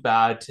wasn't too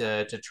bad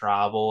to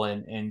travel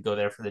and go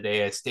there for the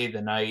day. I stayed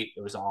the night.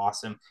 It was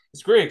awesome.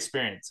 It's a great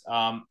experience.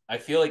 I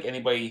feel like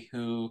anybody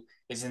who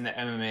is in the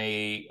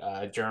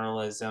MMA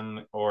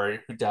journalism or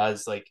who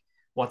does like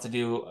wants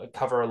to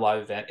cover a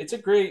live event, it's a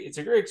great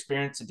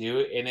experience to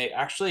do, and it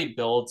actually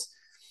builds.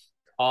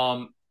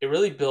 It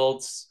really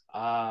builds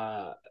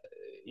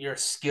your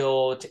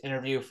skill to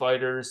interview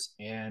fighters,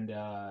 and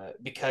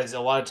because a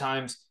lot of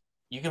times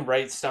you can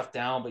write stuff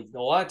down, but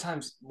a lot of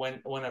times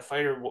when a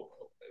fighter,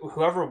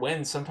 whoever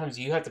wins, sometimes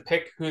you have to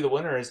pick who the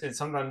winner is, and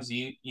sometimes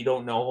you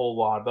don't know a whole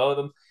lot about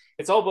them.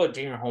 It's all about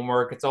doing your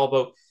homework. It's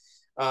all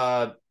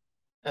uh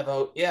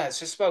yeah, it's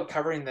just about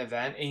covering the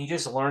event, and you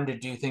just learn to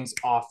do things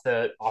off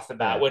the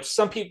bat, Yeah, which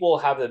some people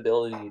have the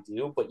ability to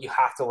do, but you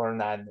have to learn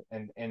that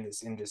in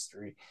this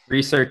industry.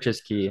 research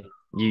is key.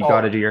 Oh, You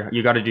got to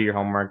do your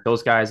homework.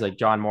 Those guys like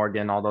John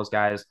Morgan, all those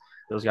guys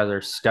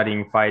are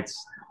studying fights.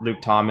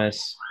 Luke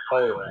Thomas, oh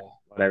yeah,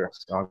 whatever.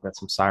 So I've got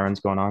some sirens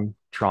going on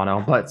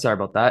Toronto, but sorry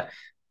about that.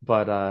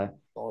 But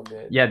all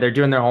good. yeah, they're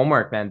doing their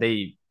homework, man.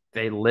 They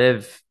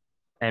live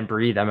and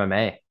breathe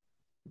MMA,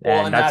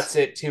 Well, and and that's that's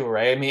it too,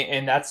 right? I mean,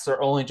 and that's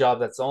their only job.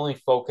 That's the only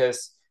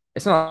focus.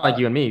 it's not like Uh,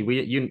 you and me.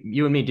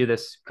 You and me do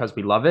this because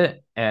we love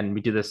it, and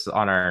we do this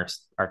on our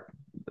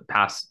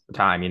past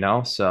time, you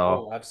know.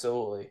 So oh,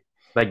 absolutely.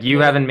 like Yeah, we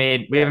yeah,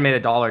 haven't made a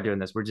dollar doing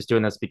this. We're just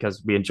doing this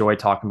because we enjoy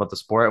talking about the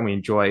sport and we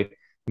enjoy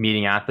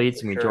meeting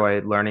athletes for and we sure.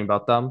 enjoy learning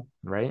about them,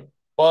 right?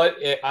 But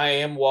I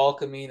am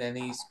welcoming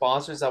any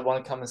sponsors that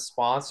want to come and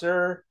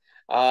sponsor.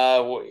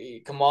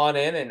 Come on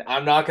in, and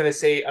I'm not gonna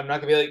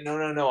be like, no,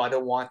 no, no, I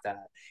don't want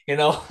that.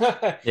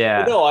 But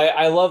Yeah. no,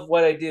 I love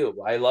what I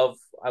do. I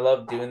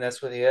love doing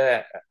this with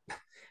you.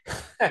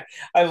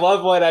 I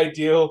love what I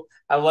do.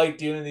 I like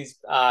doing these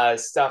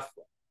stuff,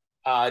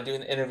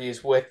 doing the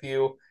interviews with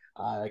you.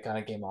 I kind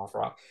of came off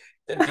wrong.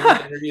 Doing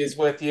the interviews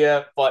with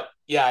you, but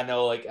yeah, I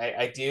know like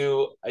I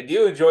do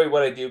enjoy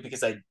what I do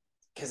because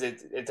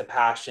it's a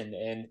passion.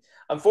 And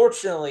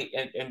unfortunately,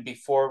 and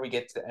before we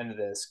get to the end of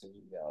this, because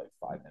we got like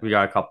five We minutes.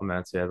 got a couple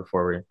minutes, yeah,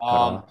 before we cut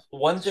off.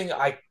 One thing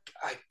I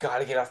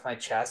gotta get off my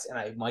chest, and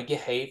I might get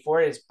hate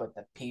for it, is but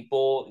the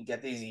people you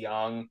get these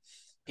young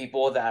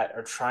people that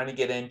are trying to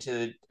get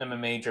into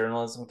MMA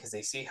journalism because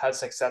they see how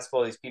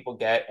successful these people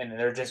get, and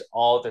they're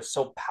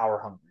so power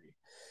hungry.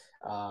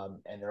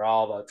 And they're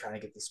all about trying to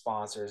get the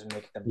sponsors and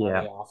make the money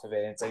Yeah. off of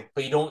it. And it's like,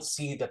 but you don't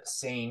see the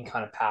same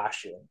kind of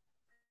passion.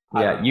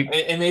 I Yeah. don't know.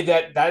 And maybe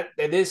that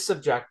it is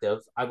subjective.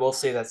 I will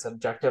say that's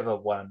subjective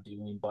of what I'm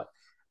doing, but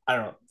I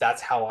don't know.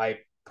 That's how I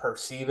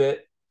perceive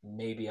it.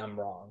 Maybe I'm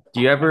wrong.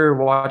 Do you ever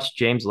watch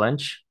James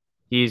Lynch?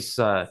 He's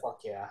Oh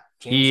fuck yeah,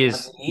 James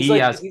Lynch. he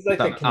has He's like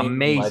a some Canadian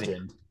amazing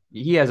legend.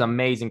 he has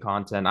amazing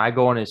content. I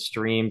go on his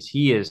streams.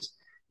 He is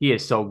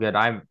so good.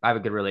 I have a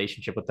good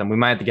relationship with him. We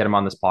might have to get him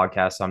on this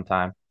podcast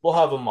sometime. We'll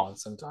have him on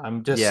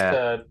sometime. Just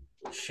Yeah.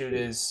 shoot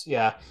his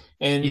yeah,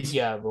 and He's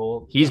yeah,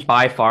 we'll. he's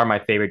by far my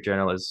favorite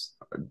journalist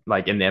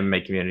like in the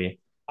MMA community.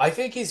 I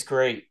think he's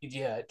great.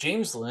 Yeah,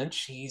 James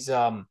Lynch. He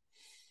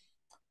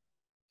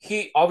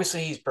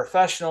obviously he's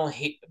professional.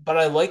 But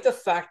I like the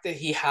fact that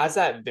he has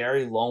that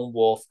very lone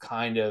wolf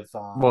kind of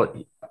Well,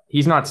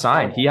 he's not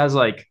signed.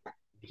 persona.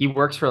 He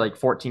works for like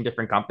 14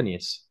 different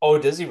companies. Oh,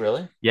 does he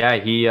really? Yeah,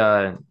 he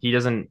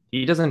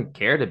doesn't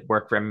care to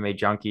work for MMA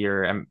Junkie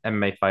or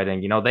MMA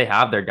Fighting. You know, they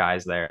have their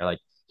guys there. Like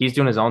he's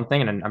doing his own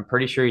thing, and I'm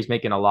pretty sure he's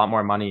making a lot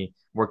more money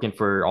working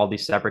for all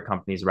these separate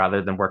companies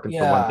rather than working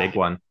for one Yeah, big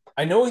one.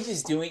 I know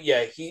he's doing.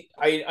 Yeah,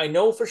 I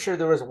know for sure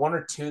there was one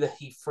or two that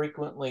he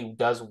frequently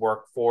does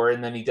work for,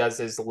 and then he does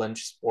his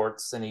Lynch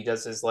Sports, and he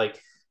does his like.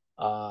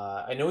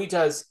 I know he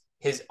does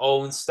his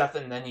own stuff,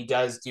 and then he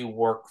does do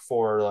work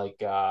for like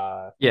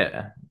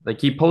Yeah, like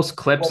he posts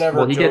clips. whatever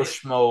Well, Joe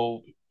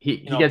Schmo. he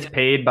gets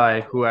paid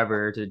by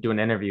whoever to do an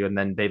interview, and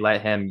then they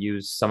let him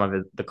use some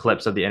of the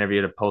clips of the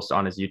interview to post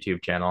on his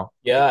YouTube channel.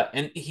 Yeah,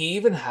 and he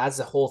even has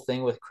the whole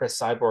thing with Chris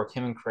Cyborg.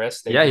 Him and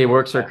Chris, they Yeah, he do.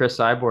 works for Chris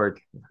Cyborg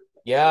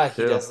Yeah,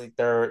 too.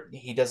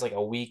 he does like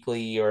a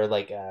weekly or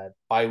like a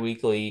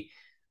bi-weekly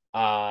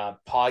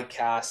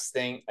podcast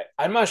thing.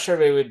 I'm not sure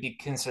if it would be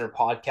considered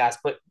podcast,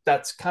 but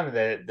that's kind of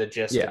the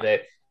gist of Yeah,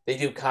 it. They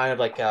do kind of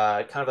like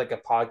a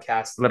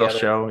podcast little together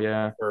show.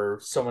 Yeah, for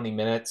so many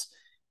minutes.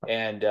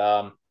 And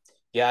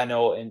yeah, I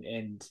know,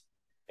 and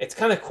it's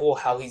kind of cool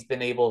how he's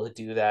been able to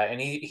do that. And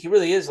he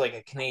really is like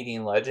a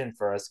Canadian legend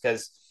for us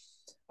because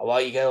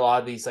you get a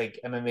lot of these like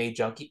MMA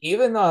junkie.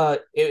 Even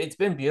it's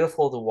been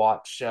beautiful to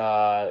watch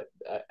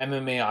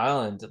MMA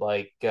Island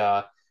like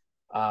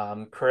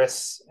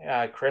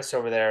Chris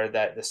over there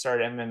that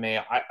started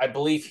MMA. I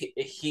believe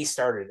he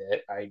started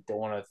it. I don't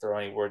want to throw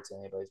any words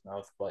in anybody's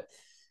mouth, but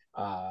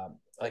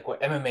like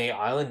what MMA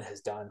Island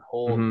has done,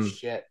 holy hmm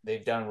shit,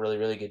 they've done a really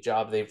really good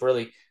job. They've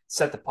really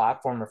set the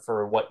platform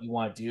for what you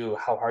want to do,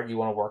 how hard you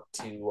want to work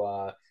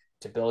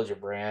to build your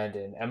brand.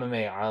 And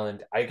MMA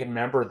Island, I can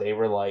remember they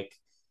were like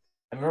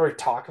I remember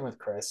talking with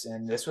Chris,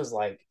 and this was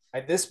like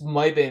this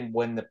might have been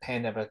when the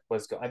pandemic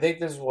was going. I think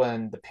this is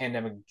when the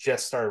pandemic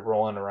just started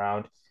rolling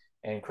around,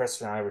 and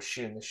Chris and I were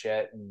shooting the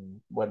shit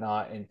and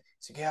whatnot. And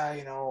it's like, yeah,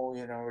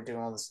 we're doing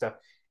all this stuff,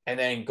 and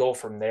then go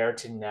from there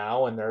to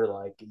now, and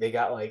they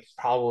got like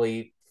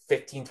probably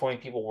 15, 20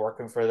 people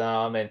working for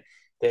them, and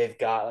they've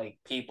got like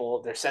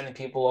people. They're sending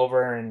people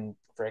over and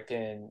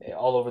freaking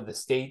all over the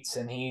states,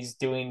 and he's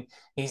doing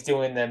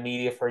the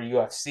media for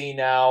UFC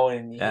now,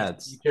 and yeah, he's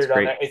it's featured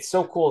on there. great. It's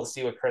so cool to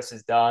see what Chris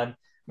has done. I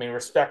mean,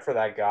 respect for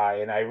that guy,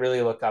 and I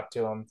really look up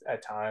to him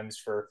at times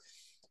for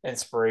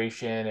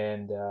inspiration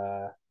and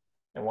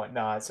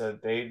whatnot. So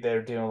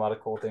they're doing a lot of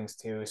cool things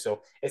too.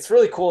 So it's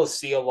really cool to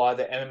see a lot of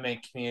the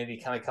MMA community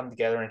kind of come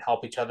together and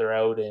help each other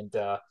out. And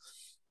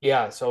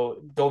yeah,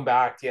 so going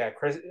back, yeah,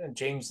 Chris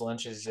James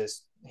Lynch is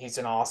just he's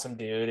an awesome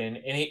dude, and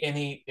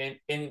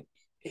in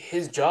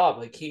his job,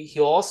 like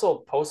he'll also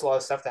post a lot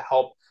of stuff to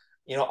help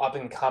up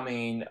and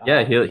coming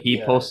Yeah, he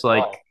media as posts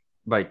well.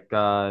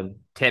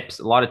 tips,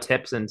 a lot of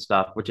tips and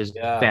stuff, which is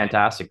Yeah,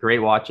 fantastic. Great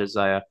watches.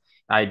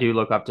 I do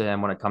look up to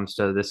him when it comes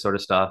to this sort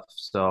of stuff.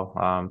 So,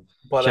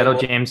 but I shout out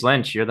will. James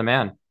Lynch, you're the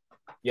man.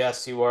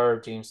 Yes, you are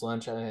James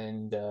Lynch,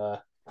 and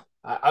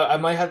I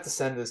might have to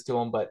send this to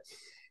him, but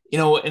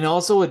and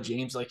also with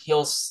James, like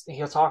he'll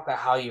talk about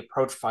how you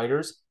approach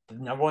fighters. The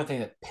number one thing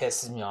that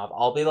pisses me off,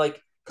 I'll be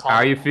like How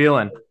are comment. you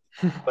feeling?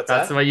 What's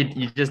That's the that? way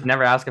you just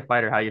never ask a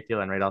fighter how you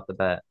feeling right off the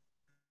bat.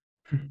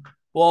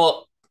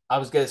 Well, I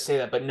was gonna say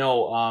that, but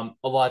no.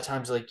 A lot of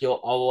times, like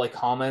I'll like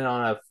comment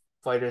on a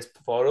fighter's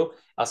photo.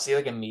 I'll see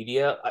like a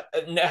media.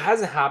 It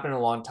hasn't happened in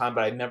a long time,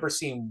 but I've never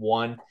seen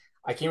one.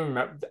 I can't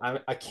remember.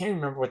 I can't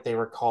remember what they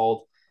were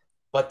called,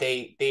 but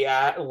they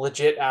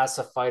legit asked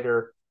a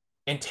fighter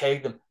and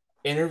tagged them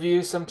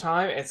interview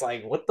sometime. It's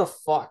like what the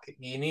fuck?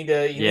 You need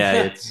Yeah,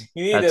 to it's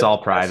you need that's to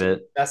all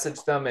private.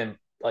 message them, and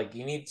like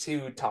you need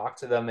to talk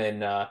to them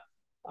in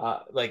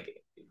like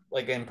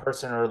in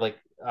person or like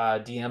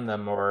DM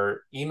them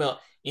or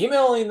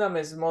emailing them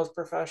is the most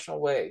professional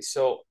way.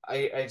 So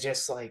I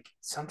just like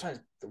sometimes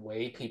the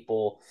way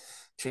people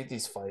treat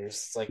these fighters,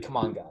 it's like, come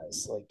on,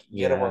 guys, like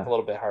you got to work a Yeah.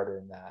 little bit harder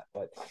than that.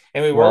 But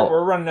anyway, we're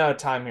Well, running out of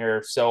time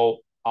here, so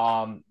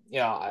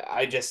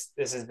I just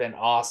this has been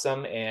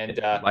awesome, and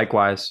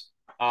likewise.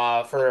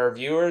 for our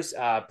viewers,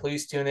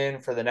 please tune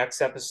in for the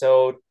next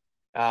episode.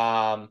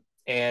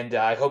 And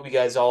I hope you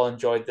guys all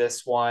enjoyed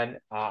this one.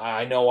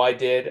 I know I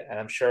did, and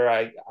I'm sure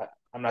I'm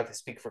not going to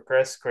speak for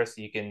Chris. Chris,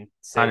 you can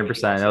say what you want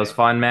 100%. to It was say.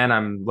 fun, man.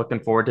 I'm looking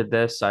forward to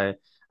this.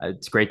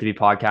 It's great to be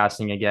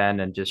podcasting again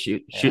and just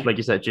shoot Yeah. like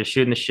you said, just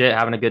shooting the shit,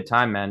 having a good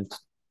time, man.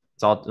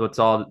 Or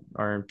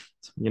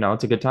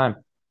it's a good time.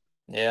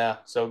 Yeah.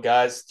 So,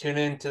 guys, tune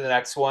in to the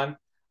next one.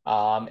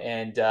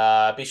 And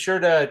be sure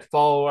to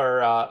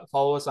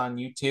follow us on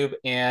YouTube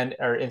and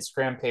our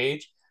Instagram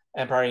page,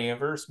 Empire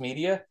Universe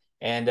Media.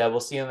 And we'll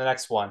see you in the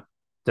next one.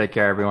 Take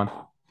care, everyone.